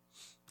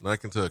 Not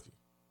Kentucky.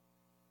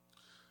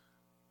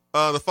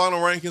 The final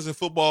rankings in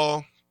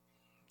football,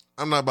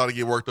 I'm not about to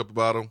get worked up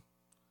about them.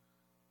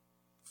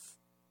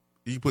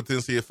 You can put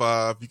Tennessee at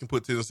 5. You can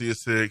put Tennessee at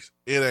 6.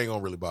 It ain't going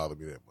to really bother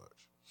me that much.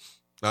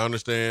 I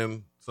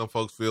understand some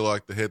folks feel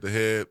like the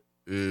head-to-head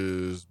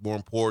is more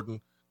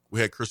important. We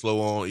had Chris Lowe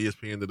on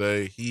ESPN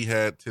today. He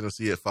had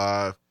Tennessee at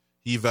 5.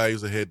 He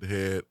values the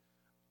head-to-head.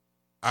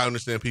 I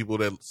understand people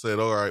that said,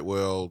 all right,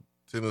 well,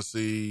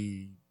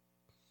 Tennessee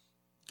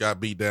got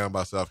beat down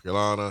by South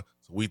Carolina,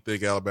 so we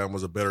think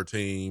Alabama's a better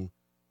team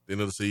at the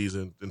end of the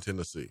season than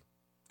Tennessee.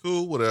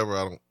 Cool, whatever.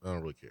 I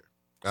don't really care.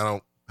 I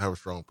don't have a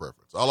strong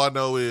preference. All I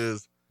know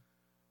is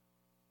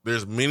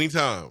there's many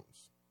times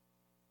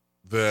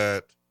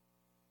that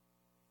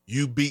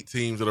you beat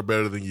teams that are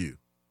better than you.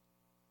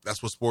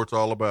 That's what sports are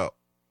all about.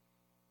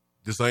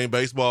 This ain't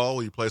baseball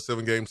where you play a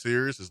 7-game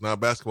series. It's not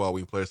basketball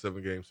when you play a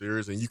 7-game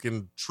series, and you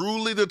can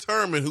truly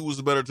determine who was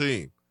the better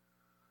team.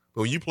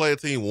 But when you play a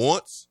team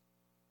once,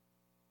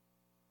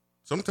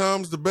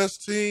 sometimes the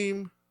best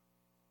team,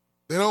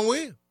 they don't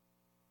win.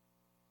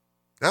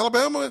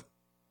 Alabama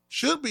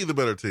should be the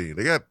better team.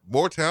 They got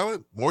more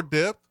talent, more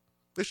depth.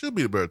 They should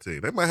be the better team.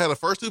 They might have the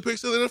first 2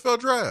 picks of the NFL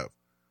draft.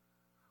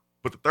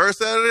 But the third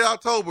Saturday of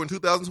October in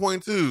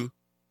 2022,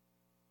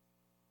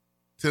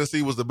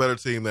 Tennessee was the better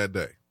team that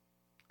day.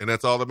 And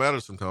that's all that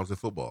matters sometimes in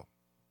football.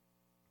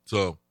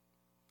 So,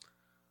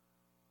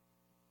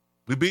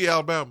 we beat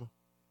Alabama.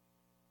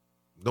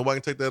 Nobody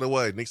can take that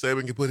away. Nick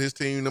Saban can put his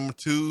team number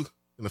 2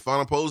 in the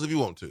final polls if you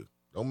want to.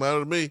 Don't matter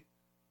to me.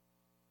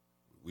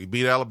 We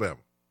beat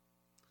Alabama.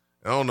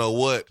 I don't know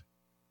what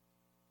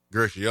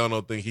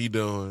Gershie think he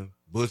doing.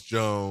 Butch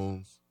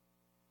Jones,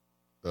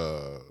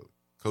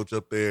 coach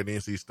up there at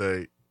NC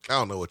State. I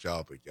don't know what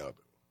y'all think y'all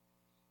do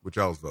with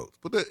y'all's votes,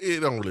 but it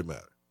don't really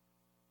matter.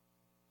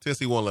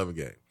 Tennessee won 11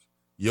 games.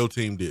 Your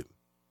team didn't.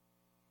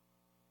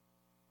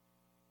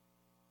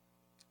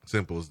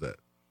 Simple as that.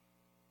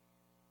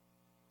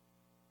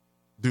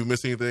 Do we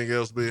miss anything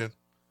else, Ben?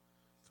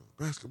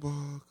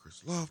 Basketball,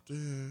 Chris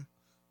Lofton,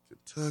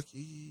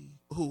 Kentucky.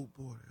 Oh,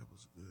 boy, that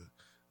was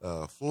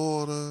good.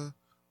 Florida.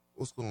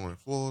 What's going on in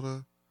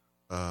Florida?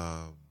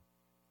 I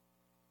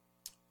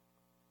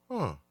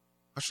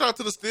shout out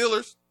to the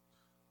Steelers.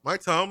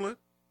 Mike Tomlin,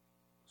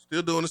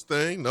 still doing his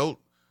thing. Not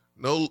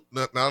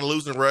a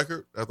losing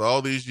record after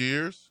all these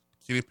years.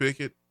 Kenny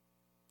Pickett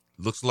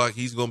looks like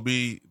he's going to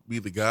be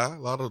the guy. A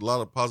lot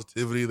of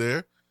positivity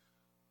there.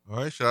 All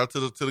right, shout out to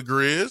the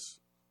Grizz.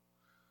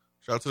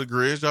 Shout out to the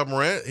Grizz. John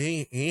Morant,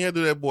 he ain't had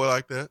to do that boy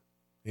like that.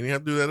 He didn't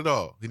have to do that at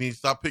all. He needs to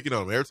stop picking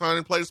on him. Every time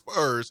he play the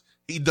Spurs,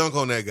 he dunk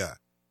on that guy.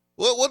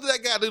 What did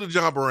that guy do to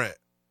John Morant?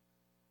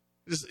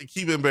 Just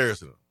keep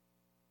embarrassing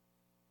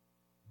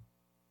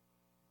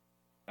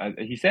him.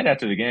 He said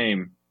after the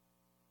game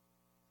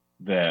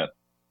that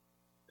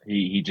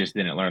he just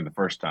didn't learn the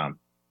first time.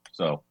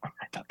 So I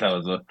thought that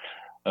was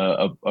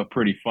a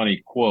pretty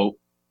funny quote.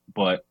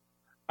 But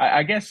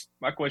I guess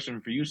my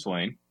question for you,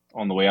 Swain,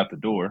 on the way out the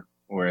door,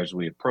 or as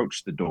we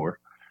approach the door,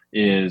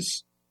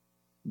 is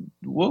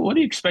what are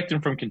you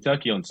expecting from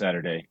Kentucky on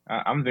Saturday?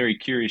 I'm very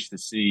curious to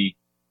see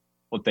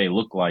what they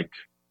look like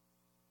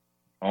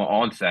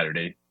on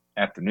Saturday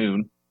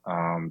afternoon.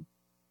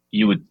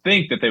 You would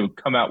think that they would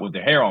come out with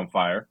their hair on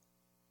fire,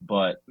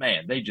 but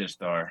man, they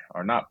just are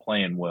not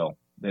playing well.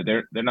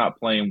 They're not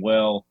playing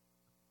well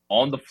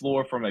on the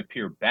floor from a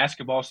pure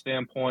basketball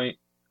standpoint.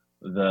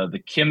 The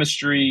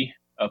chemistry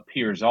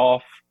appears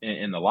off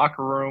in the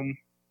locker room.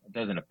 It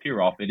doesn't appear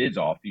off; it is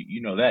off.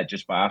 You know that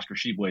just by Oscar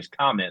Tshiebwe's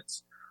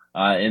comments.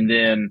 And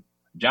then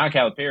John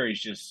Calipari's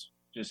just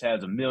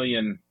has a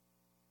million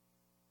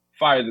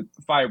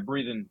fire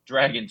breathing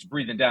dragons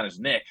breathing down his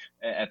neck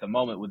at the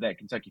moment with that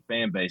Kentucky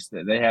fan base.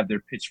 They have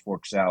their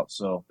pitchforks out.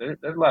 So there's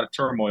a lot of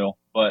turmoil,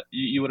 but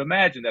you would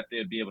imagine that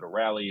they'd be able to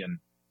rally and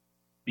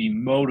be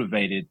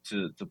motivated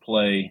to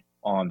play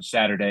on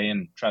Saturday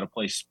and try to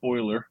play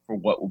spoiler for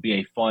what will be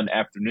a fun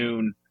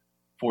afternoon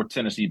for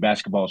Tennessee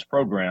basketball's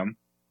program.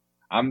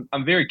 I'm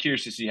very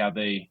curious to see how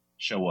they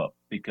show up,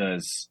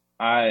 because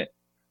I'd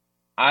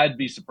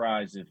be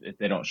surprised if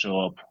they don't show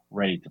up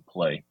ready to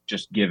play,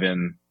 just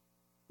given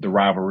the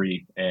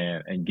rivalry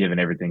and given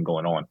everything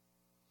going on.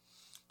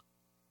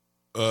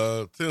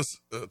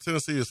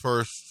 Tennessee is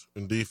first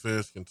in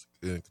defense, and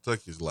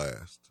Kentucky's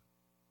last.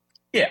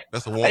 Yeah,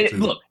 that's a want to.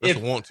 Look, that's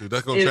a want to.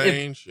 That's going to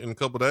change in a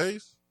couple of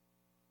days.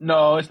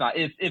 No, it's not.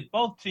 If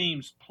both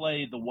teams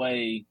play the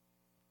way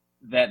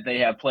that they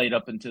have played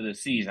up into the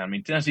season, I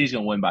mean, Tennessee's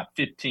going to win by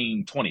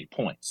 15, 20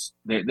 points.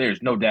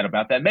 There's no doubt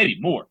about that. Maybe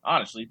more,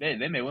 honestly. They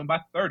may win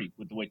by 30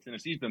 with the way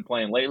Tennessee's been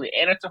playing lately,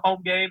 and it's a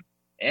home game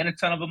and a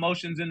ton of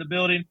emotions in the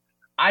building.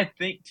 I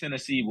think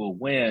Tennessee will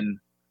win,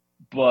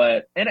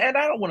 but I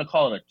don't want to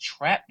call it a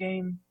trap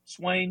game,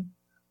 Swain,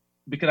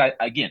 because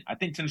I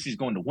think Tennessee's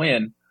going to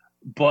win,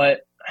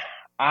 but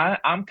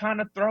I'm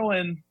kind of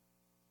throwing,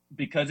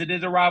 because it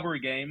is a rivalry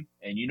game,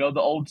 and you know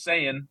the old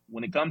saying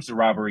when it comes to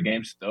rivalry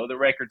games, throw the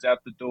records out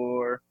the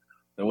door,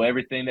 throw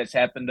everything that's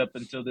happened up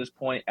until this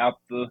point out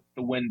the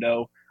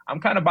window.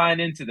 I'm kind of buying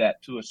into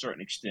that to a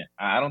certain extent.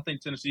 I don't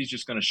think Tennessee's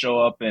just going to show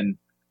up and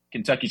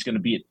Kentucky's going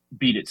to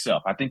beat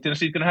itself. I think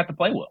Tennessee's going to have to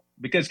play well,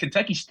 because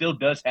Kentucky still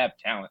does have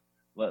talent.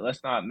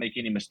 Let's not make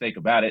any mistake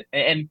about it.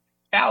 And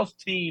Cal's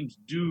teams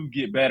do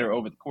get better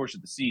over the course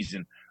of the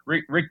season.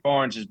 Rick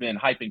Barnes has been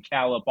hyping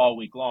Cal up all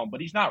week long,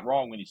 but he's not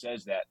wrong when he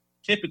says that.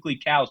 Typically,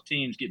 Cal's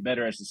teams get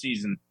better as the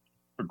season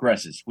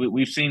progresses.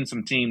 We've seen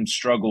some teams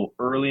struggle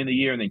early in the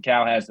year, and then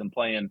Cal has them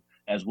playing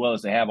as well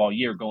as they have all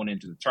year going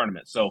into the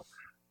tournament. So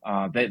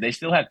they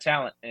still have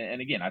talent.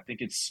 And again, I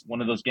think it's one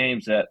of those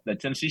games that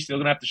Tennessee's still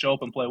going to have to show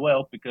up and play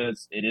well,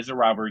 because it is a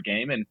rivalry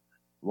game, and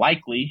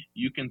likely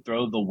you can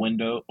throw the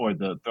window or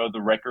throw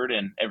the record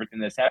and everything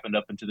that's happened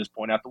up until this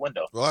point out the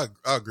window. Well,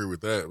 I agree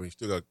with that. I mean, you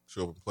still got to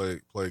show up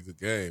and play a good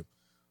game.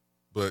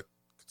 But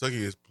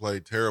Kentucky has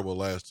played terrible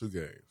last two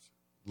games.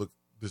 Look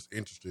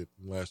disinterested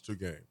in the last two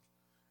games.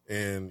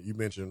 And you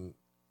mentioned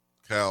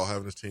Cal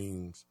having his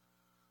teams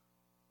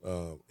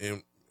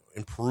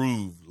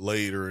improved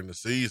later in the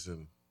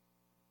season.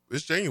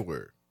 It's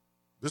January.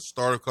 This is the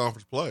start of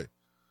conference play.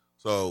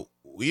 So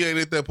we ain't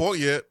at that point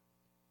yet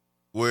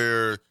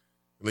where,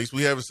 at least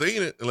we haven't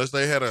seen it, unless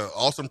they had an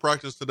awesome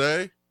practice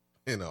today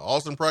and an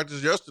awesome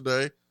practice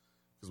yesterday,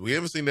 because we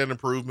haven't seen that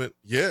improvement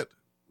yet.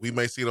 We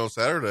may see it on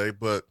Saturday,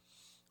 but,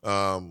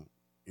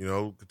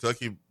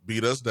 Kentucky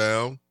beat us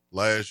down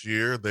last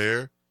year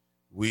there.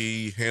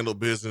 We handled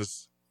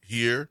business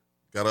here,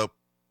 got up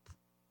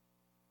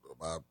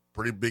by a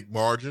pretty big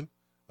margin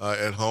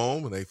at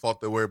home, and they fought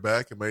their way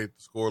back and made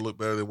the score look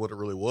better than what it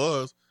really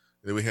was.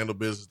 And then we handled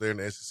business there in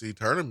the SEC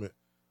tournament.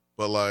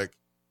 But,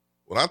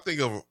 when I think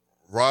of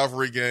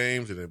rivalry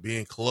games and it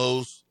being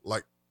close,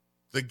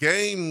 The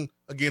game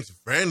against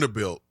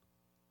Vanderbilt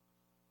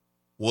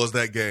was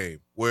that game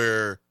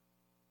where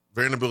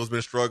Vanderbilt has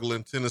been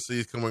struggling. Tennessee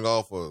is coming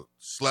off a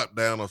slap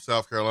down of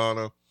South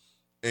Carolina,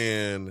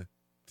 and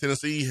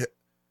Tennessee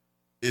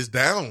is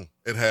down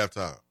at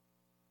halftime.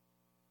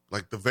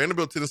 Like the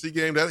Vanderbilt-Tennessee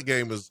game, that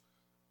game is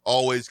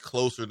always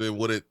closer than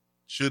what it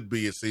should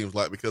be, it seems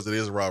like, because it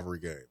is a rivalry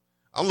game.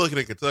 I'm looking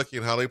at Kentucky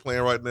and how they're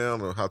playing right now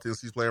and how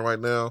Tennessee's playing right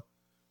now.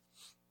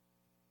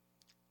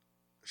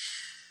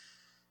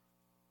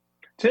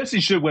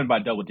 Tennessee should win by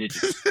double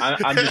digits.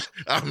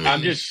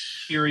 I'm just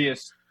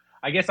curious.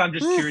 I guess I'm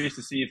just curious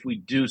to see if we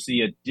do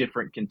see a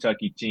different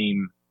Kentucky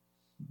team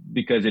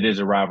because it is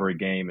a rivalry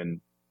game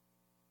and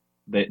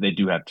they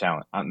do have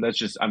talent. I'm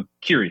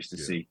curious to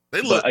see.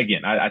 But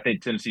again, I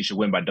think Tennessee should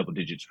win by double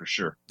digits for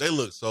sure. They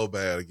look so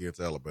bad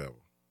against Alabama.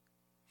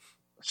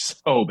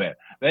 So bad.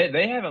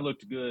 They haven't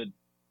looked good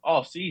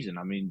all season.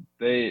 I mean,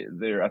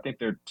 I think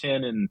they're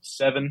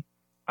 10-7,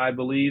 I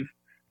believe.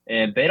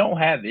 And they don't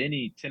have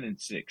any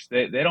 10-6.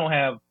 They don't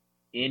have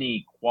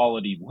any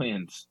quality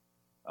wins.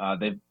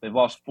 They've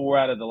lost 4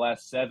 out of the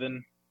last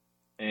 7,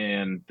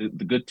 and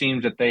the good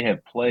teams that they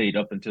have played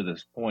up until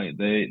this point,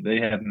 they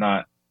have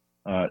not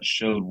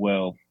showed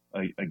well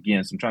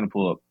against. I'm trying to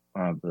pull up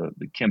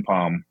the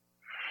KenPom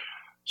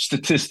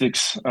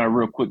statistics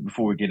real quick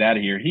before we get out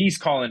of here. He's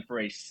calling for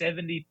a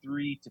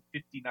 73-59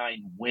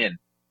 win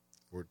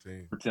for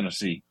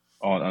Tennessee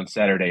on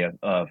Saturday.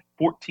 A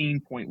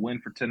 14-point win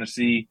for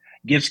Tennessee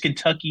gives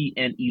Kentucky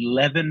an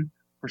 11%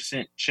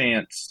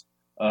 chance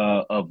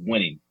of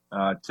winning.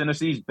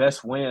 Tennessee's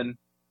best win,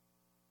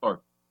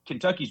 or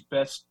Kentucky's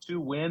best 2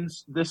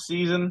 wins this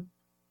season,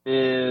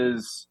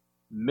 is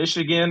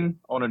Michigan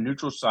on a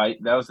neutral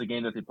site. That was the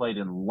game that they played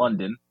in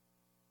London.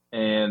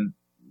 And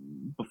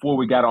before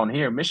we got on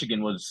here,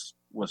 Michigan was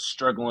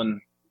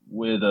struggling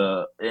with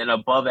an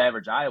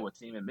above-average Iowa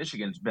team, and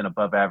Michigan's been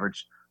above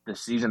average this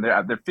season.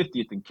 They're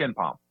 50th in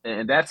KenPom,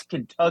 and that's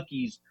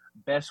Kentucky's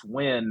best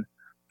win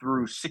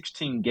through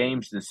 16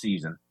 games this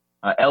season.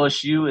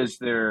 LSU is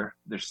their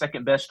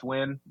second best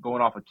win,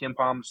 going off of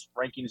KenPom's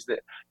rankings. That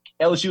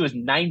LSU is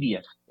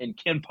 90th in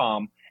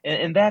KenPom,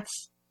 and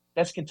that's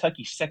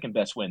Kentucky's second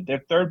best win.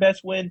 Their third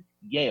best win,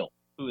 Yale,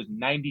 who is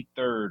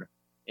 93rd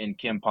in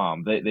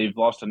KenPom. They've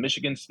lost to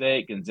Michigan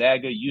State,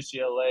 Gonzaga,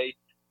 UCLA.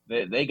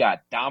 They got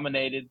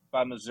dominated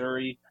by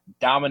Missouri,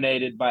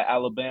 dominated by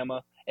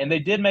Alabama, and they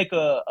did make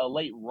a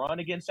late run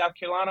against South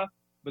Carolina.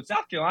 But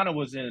South Carolina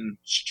was in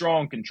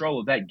strong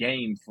control of that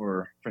game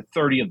for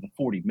 30 of the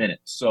 40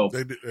 minutes. So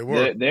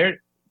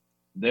they're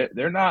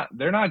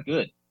not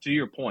good, to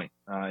your point,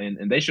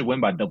 and they should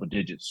win by double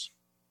digits.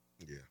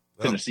 Yeah,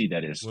 Tennessee,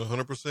 that is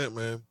 100%,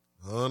 man,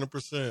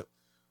 100%.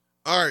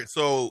 All right,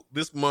 so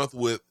this month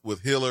with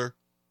Hiller,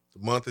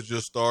 the month has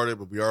just started,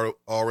 but we are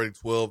already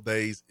 12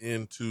 days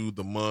into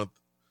the month.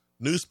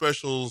 New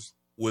specials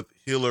with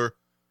Hiller,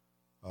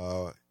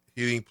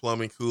 heating,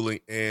 plumbing,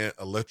 cooling, and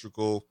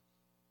electrical.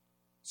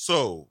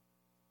 So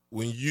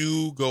when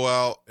you go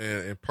out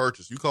and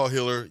purchase, you call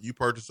Hiller, you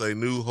purchase a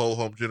new whole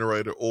home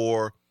generator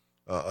or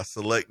a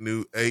select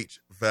new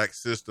HVAC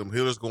system.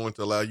 Hiller's going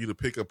to allow you to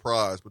pick a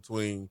prize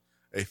between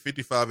a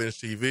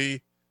 55-inch TV,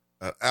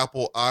 an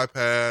Apple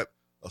iPad,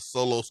 a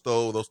solo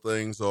stove. Those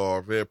things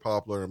are very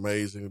popular and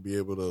amazing to be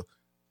able to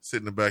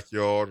sit in the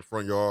backyard, the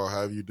front yard,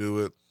 however you do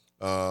it,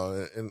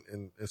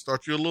 and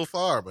start you a little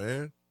fire,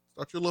 man.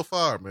 Start you a little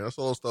fire, man.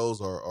 Solo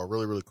stoves are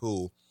really, really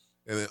cool.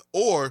 And then,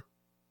 or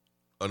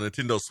a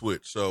Nintendo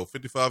Switch. So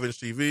 55-inch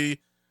TV,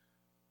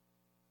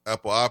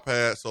 Apple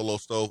iPad, solo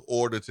stove,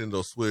 or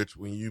Nintendo Switch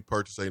when you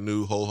purchase a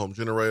new whole home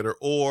generator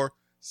or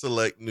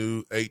select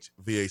new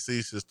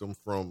HVAC system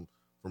from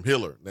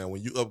Hiller. Now,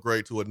 when you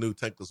upgrade to a new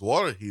tankless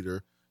water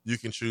heater, you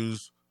can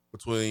choose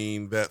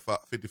between that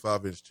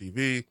 55-inch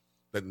TV,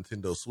 that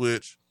Nintendo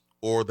Switch,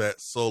 or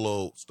that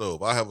solo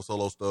stove. I have a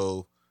solo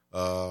stove.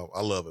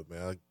 I love it,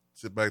 man. I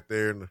sit back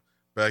there in the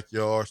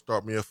backyard,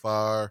 start me a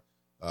fire.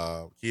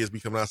 Kids be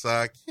coming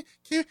outside.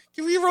 Can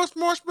we roast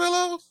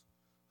marshmallows?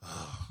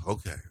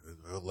 Okay,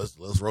 let's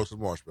roast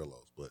some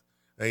marshmallows. But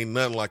ain't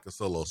nothing like a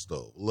solo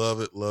stove. Love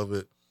it, love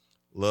it,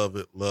 love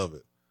it, love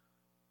it.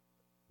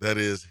 That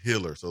is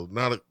Hiller. So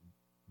not a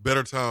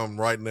better time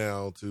right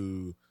now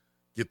to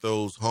get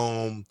those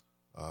home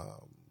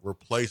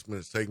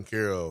replacements taken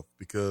care of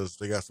because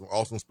they got some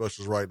awesome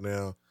specials right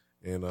now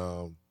and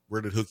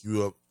ready to hook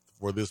you up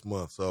for this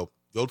month. So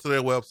go to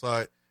their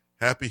website,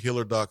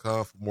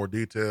 happyhiller.com for more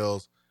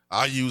details.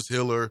 I use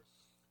Hiller.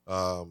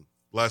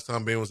 Last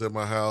time Ben was at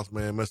my house,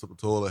 man, messed up the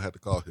toilet, had to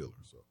call Hiller.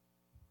 So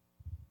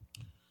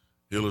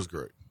Hiller's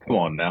great. Come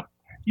on now.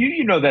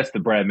 You know that's the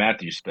Brad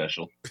Matthews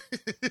special.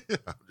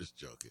 I'm just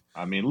joking.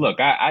 I mean, look,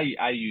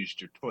 I used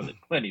your toilet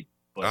plenty,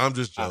 but I'm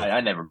just joking. I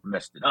never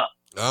messed it up.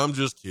 I'm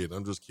just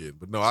kidding.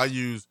 But no, I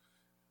use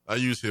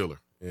Hiller,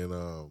 and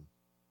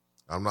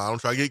I don't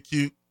try to get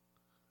cute.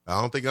 I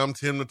don't think I'm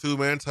Tim the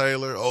Two-Man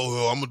Taylor.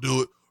 Oh, I'm gonna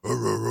do it.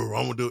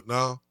 I'm gonna do it.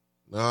 No,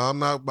 I'm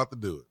not about to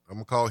do it. I'm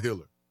gonna call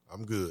Hiller.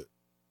 I'm good.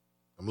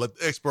 I'm gonna let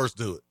the experts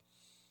do it.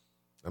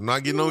 I'm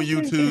not getting on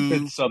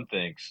YouTube. Some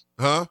things.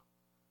 Huh?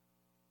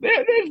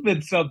 There's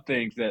been some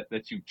things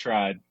that you've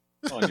tried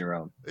on your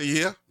own.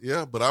 Yeah,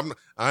 but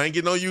I ain't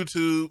getting on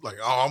YouTube like,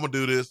 oh, I'm gonna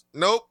do this.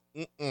 Nope.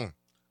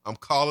 I'm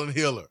calling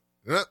Hiller.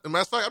 As a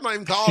matter of fact, I'm not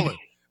even calling.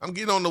 I'm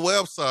getting on the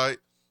website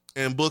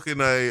and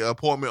booking a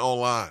appointment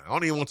online. I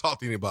don't even want to talk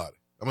to anybody.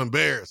 I'm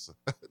embarrassed.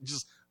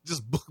 just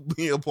book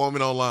me an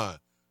appointment online.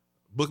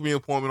 Book me an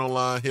appointment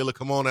online. Hiller,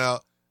 come on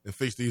out and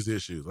fix these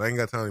issues. I ain't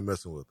got time to be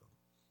messing with them.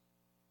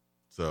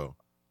 So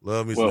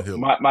love me some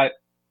Hiller.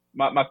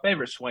 My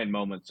favorite Swain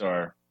moments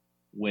are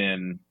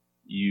when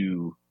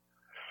you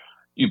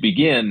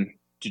begin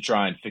to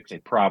try and fix a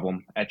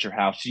problem at your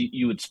house.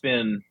 You would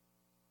spend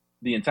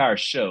the entire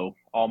show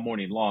all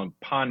morning long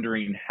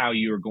pondering how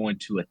you are going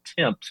to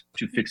attempt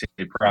to fix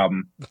a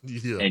problem.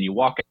 Yeah. And you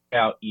walk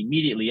out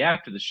immediately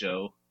after the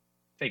show,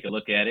 take a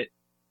look at it,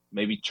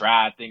 maybe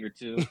try a thing or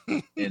two,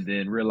 and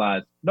then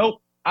realize,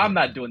 nope, I'm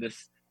not doing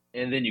this.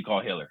 And then you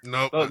call Hiller.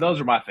 Nope. Those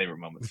are my favorite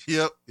moments.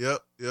 Yep.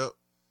 Because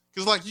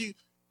like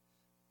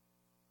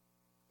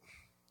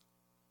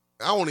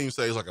I won't even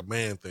say it's like a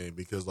man thing,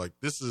 because like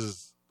this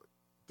is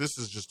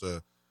just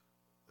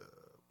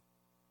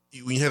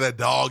when you have that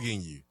dog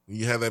in you, when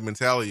you have that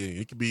mentality in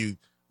you, it could be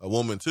a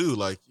woman too.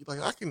 Like you're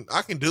like, I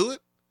can do it.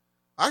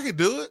 I can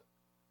do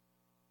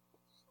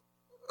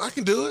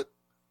it.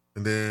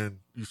 And then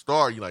you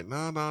start, you're like,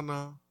 no,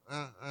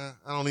 I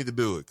don't need to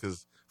do it,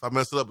 because if I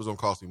mess it up, it's gonna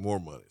cost me more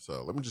money.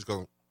 So let me just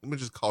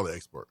call the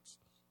experts.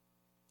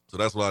 So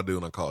that's what I do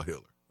when I call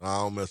Hiller. I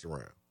don't mess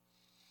around.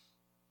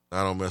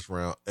 I don't mess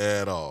around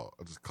at all.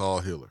 I just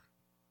call Hiller.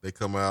 They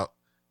come out,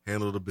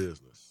 handle the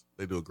business.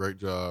 They do a great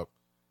job.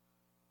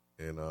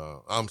 And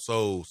I'm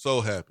so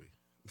happy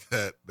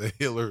that the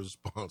Hiller is a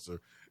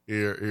sponsor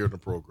here in the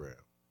program.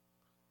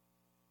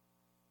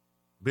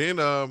 Ben,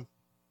 it's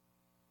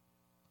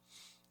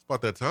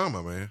about that time,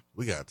 my man.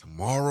 We got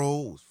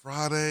tomorrow, it's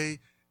Friday,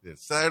 then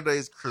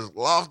Saturday's Chris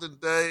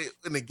Lofton Day,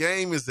 and the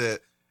game is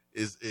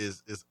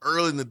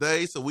early in the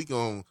day, so we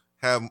gonna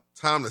have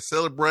time to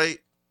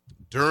celebrate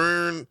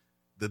during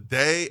the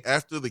day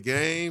after the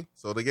game.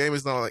 So the game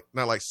is not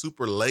like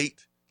super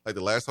late, like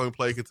the last time we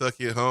played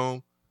Kentucky at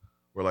home,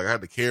 where like I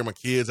had to carry my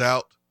kids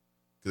out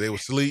because they were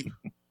asleep.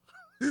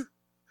 I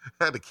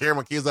had to carry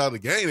my kids out of the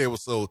game. They were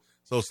so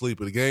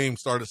sleepy. The game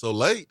started so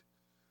late.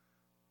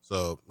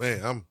 So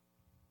man,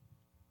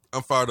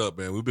 I'm fired up,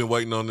 man. We've been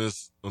waiting on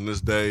this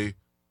day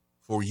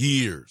for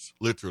years,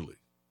 literally,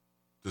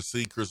 to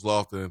see Chris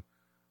Lofton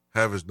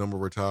have his number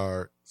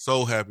retired.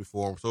 So happy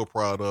for him, so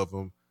proud of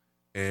him.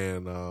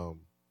 And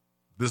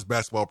this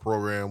basketball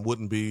program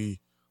wouldn't be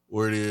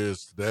where it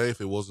is today if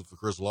it wasn't for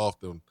Chris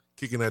Lofton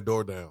kicking that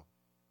door down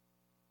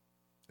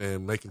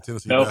and making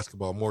Tennessee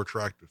basketball more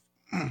attractive.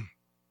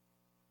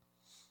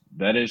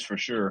 That is for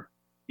sure.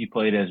 He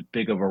played as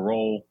big of a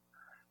role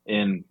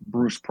in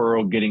Bruce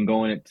Pearl getting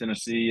going at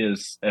Tennessee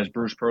as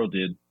Bruce Pearl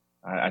did.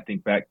 I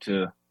think back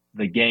to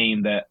the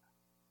game that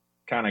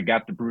kind of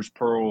got the Bruce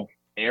Pearl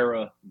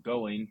era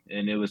going,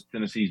 and it was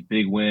Tennessee's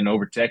big win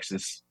over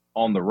Texas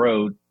on the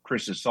road,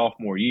 Chris's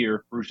sophomore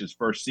year, Bruce's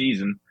first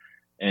season,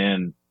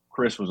 and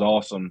Chris was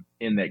awesome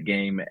in that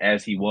game,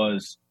 as he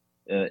was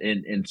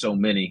in so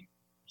many.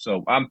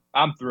 So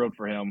I'm thrilled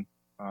for him.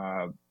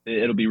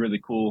 It'll be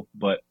really cool,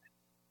 but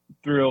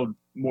thrilled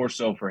more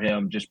so for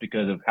him just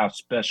because of how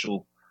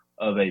special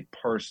of a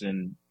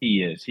person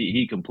he is.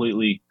 He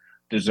completely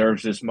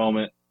deserves this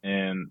moment,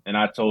 and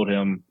I told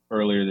him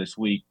earlier this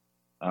week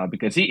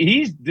because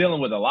he's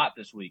dealing with a lot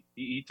this week.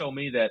 He told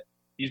me that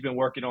he's been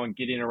working on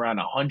getting around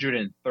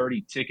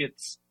 130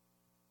 tickets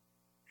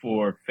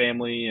for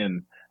family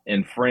and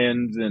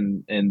friends,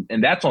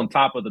 and that's on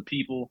top of the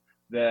people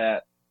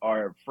that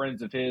are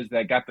friends of his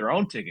that got their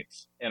own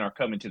tickets and are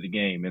coming to the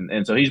game.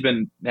 And so he's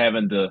been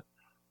having to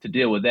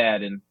deal with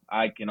that, and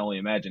I can only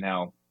imagine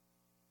how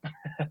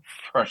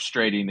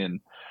frustrating and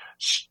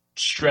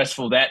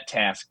stressful that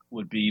task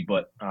would be,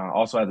 but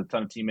also has a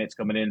ton of teammates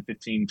coming in,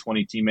 15,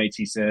 20 teammates,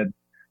 he said,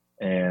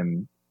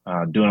 and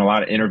doing a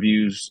lot of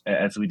interviews,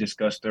 as we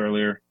discussed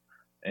earlier.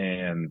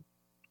 And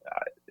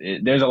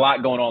there's a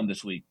lot going on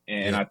this week.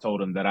 And I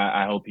told him that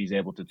I hope he's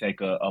able to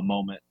take a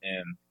moment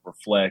and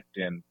reflect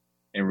and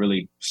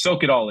really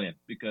soak it all in,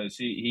 because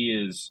he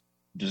is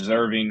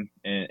deserving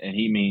and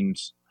he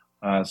means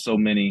so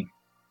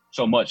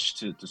much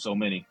to so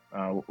many.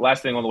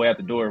 Last thing on the way out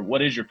the door,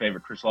 what is your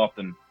favorite Chris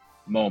Lofton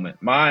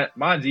moment?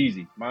 Mine's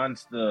easy.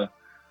 Mine's the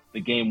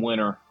game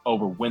winner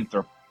over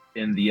Winthrop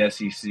in the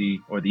SEC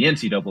or the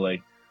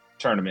NCAA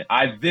tournament.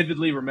 I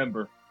vividly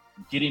remember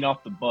getting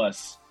off the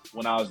bus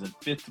when I was in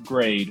 5th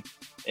grade,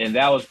 and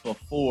that was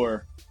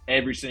before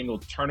every single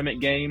tournament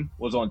game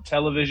was on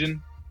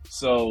television.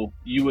 So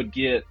you would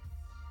get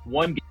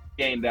one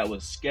game that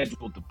was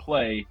scheduled to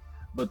play,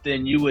 but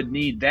then you would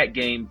need that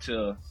game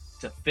to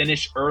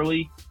finish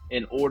early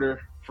in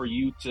order for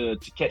you to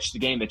catch the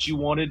game that you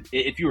wanted.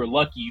 If you were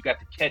lucky, you got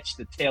to catch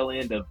the tail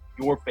end of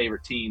your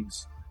favorite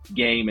team's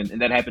game,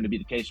 and that happened to be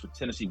the case with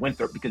Tennessee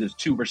Winthrop because it's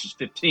 2 versus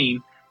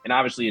 15, and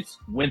obviously it's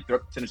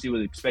Winthrop. Tennessee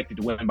was expected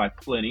to win by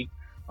plenty.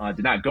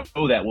 Did not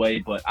go that way,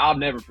 but I'll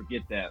never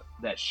forget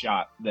that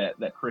shot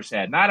that Chris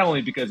had. Not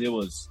only because it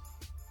was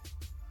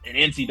an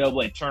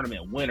NCAA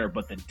tournament winner,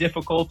 but the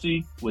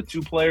difficulty with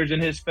two players in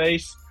his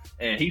face,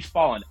 and he's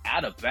falling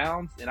out of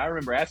bounds. And I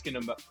remember asking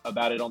him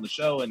about it on the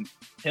show, and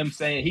him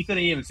saying he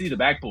couldn't even see the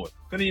backboard,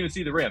 couldn't even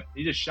see the rim.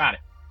 He just shot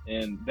it,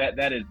 and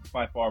that is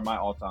by far my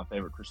all-time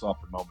favorite Chris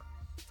Lofton moment.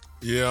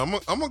 Yeah,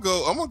 I'm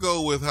gonna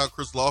go with how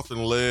Chris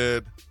Lofton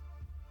led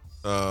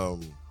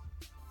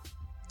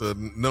the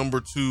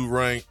number 2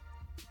 ranked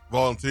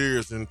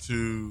Volunteers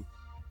into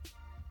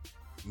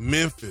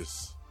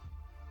Memphis.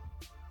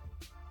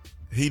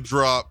 He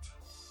dropped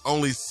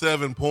only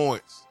 7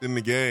 points in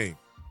the game,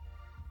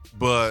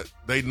 but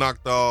they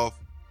knocked off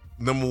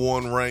number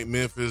 1 ranked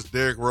Memphis.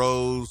 Derrick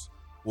Rose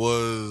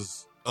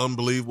was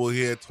unbelievable.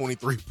 He had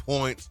 23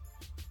 points,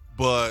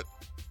 but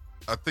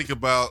I think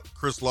about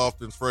Chris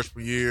Lofton's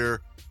freshman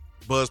year,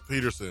 Buzz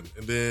Peterson,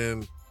 and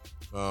then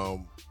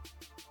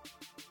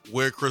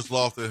where Chris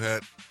Lofton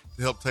had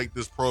helped take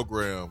this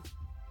program,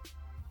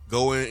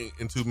 going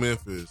into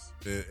Memphis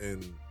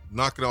and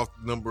knocking off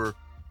the number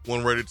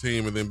 1 rated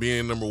team, and then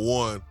being number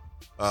 1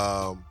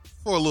 for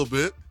a little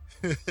bit.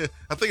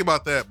 I think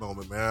about that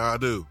moment, man. I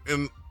do.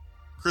 And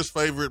Chris'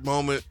 favorite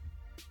moment,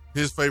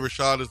 his favorite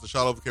shot is the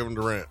shot over Kevin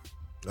Durant.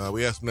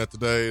 We asked him that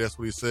today. That's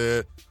what he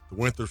said. The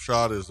Winthrop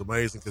shot is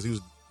amazing because he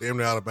was damn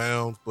near out of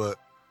bounds, but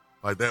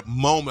like that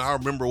moment, I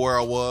remember where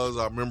I was.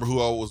 I remember who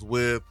I was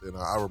with, and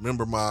I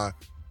remember my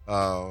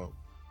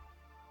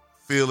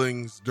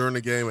feelings during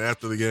the game and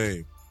after the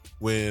game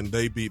when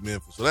they beat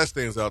Memphis. So that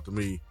stands out to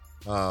me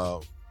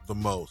the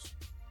most.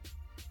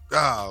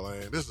 Ah,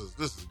 man, this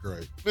is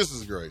great. This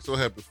is great. So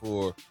happy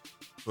for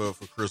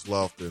Chris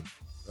Lofton,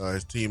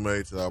 his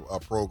teammates, our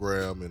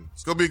program, and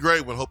it's gonna be a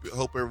great one.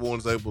 Hope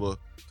everyone's able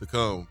to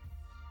come.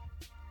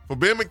 For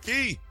Ben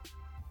McKee,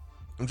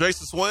 I'm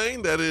Jason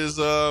Swain. That is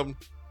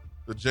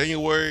the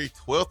January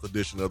 12th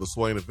edition of the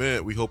Swain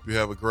Event. We hope you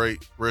have a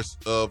great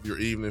rest of your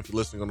evening. If you're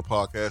listening on the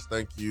podcast,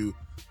 thank you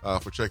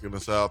for checking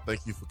us out.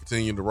 Thank you for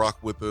continuing to rock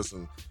with us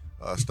and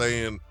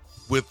staying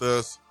with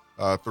us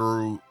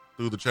through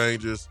the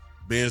changes.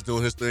 Ben's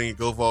doing his thing at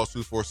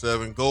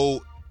GoVols247.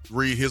 Go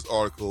read his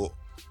article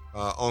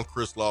on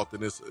Chris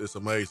Lofton. It's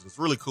amazing. It's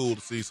really cool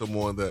to see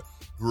someone that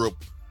grew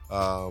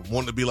up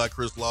wanting to be like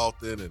Chris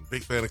Lofton and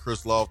big fan of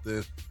Chris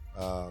Lofton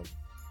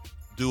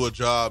do a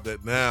job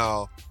that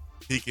now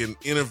he can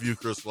interview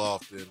Chris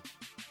Lofton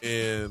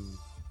in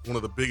one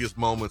of the biggest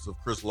moments of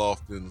Chris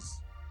Lofton's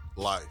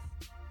life.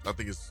 I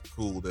think it's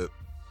cool that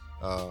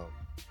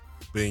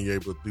being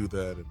able to do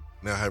that and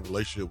now have a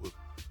relationship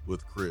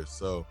with Chris.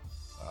 So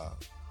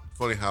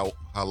funny how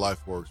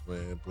life works,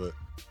 man. But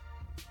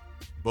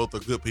both are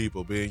good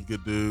people. Being a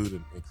good dude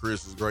and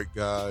Chris is a great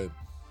guy. And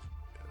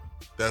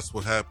that's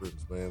what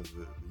happens, man.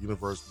 The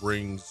universe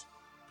brings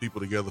people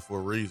together for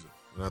a reason.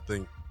 And I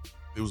think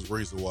it was the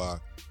reason why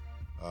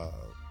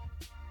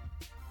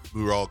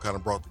we were all kind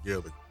of brought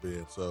together,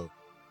 Ben. So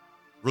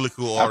really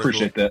cool article. I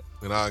appreciate that.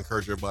 And I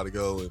encourage everybody to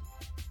go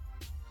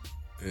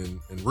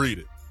and read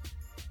it.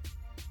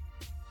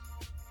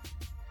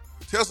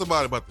 Tell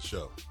somebody about the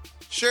show.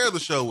 Share the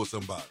show with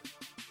somebody.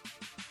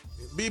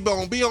 Be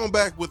on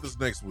back with us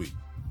next week.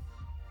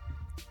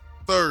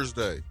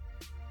 Thursday,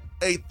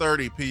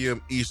 8:30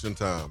 p.m. Eastern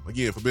Time.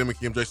 Again, for Ben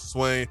McKee, I'm Jason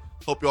Swain.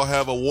 Hope y'all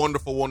have a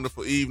wonderful,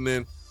 wonderful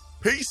evening.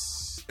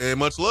 Peace and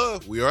much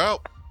love. We are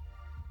out.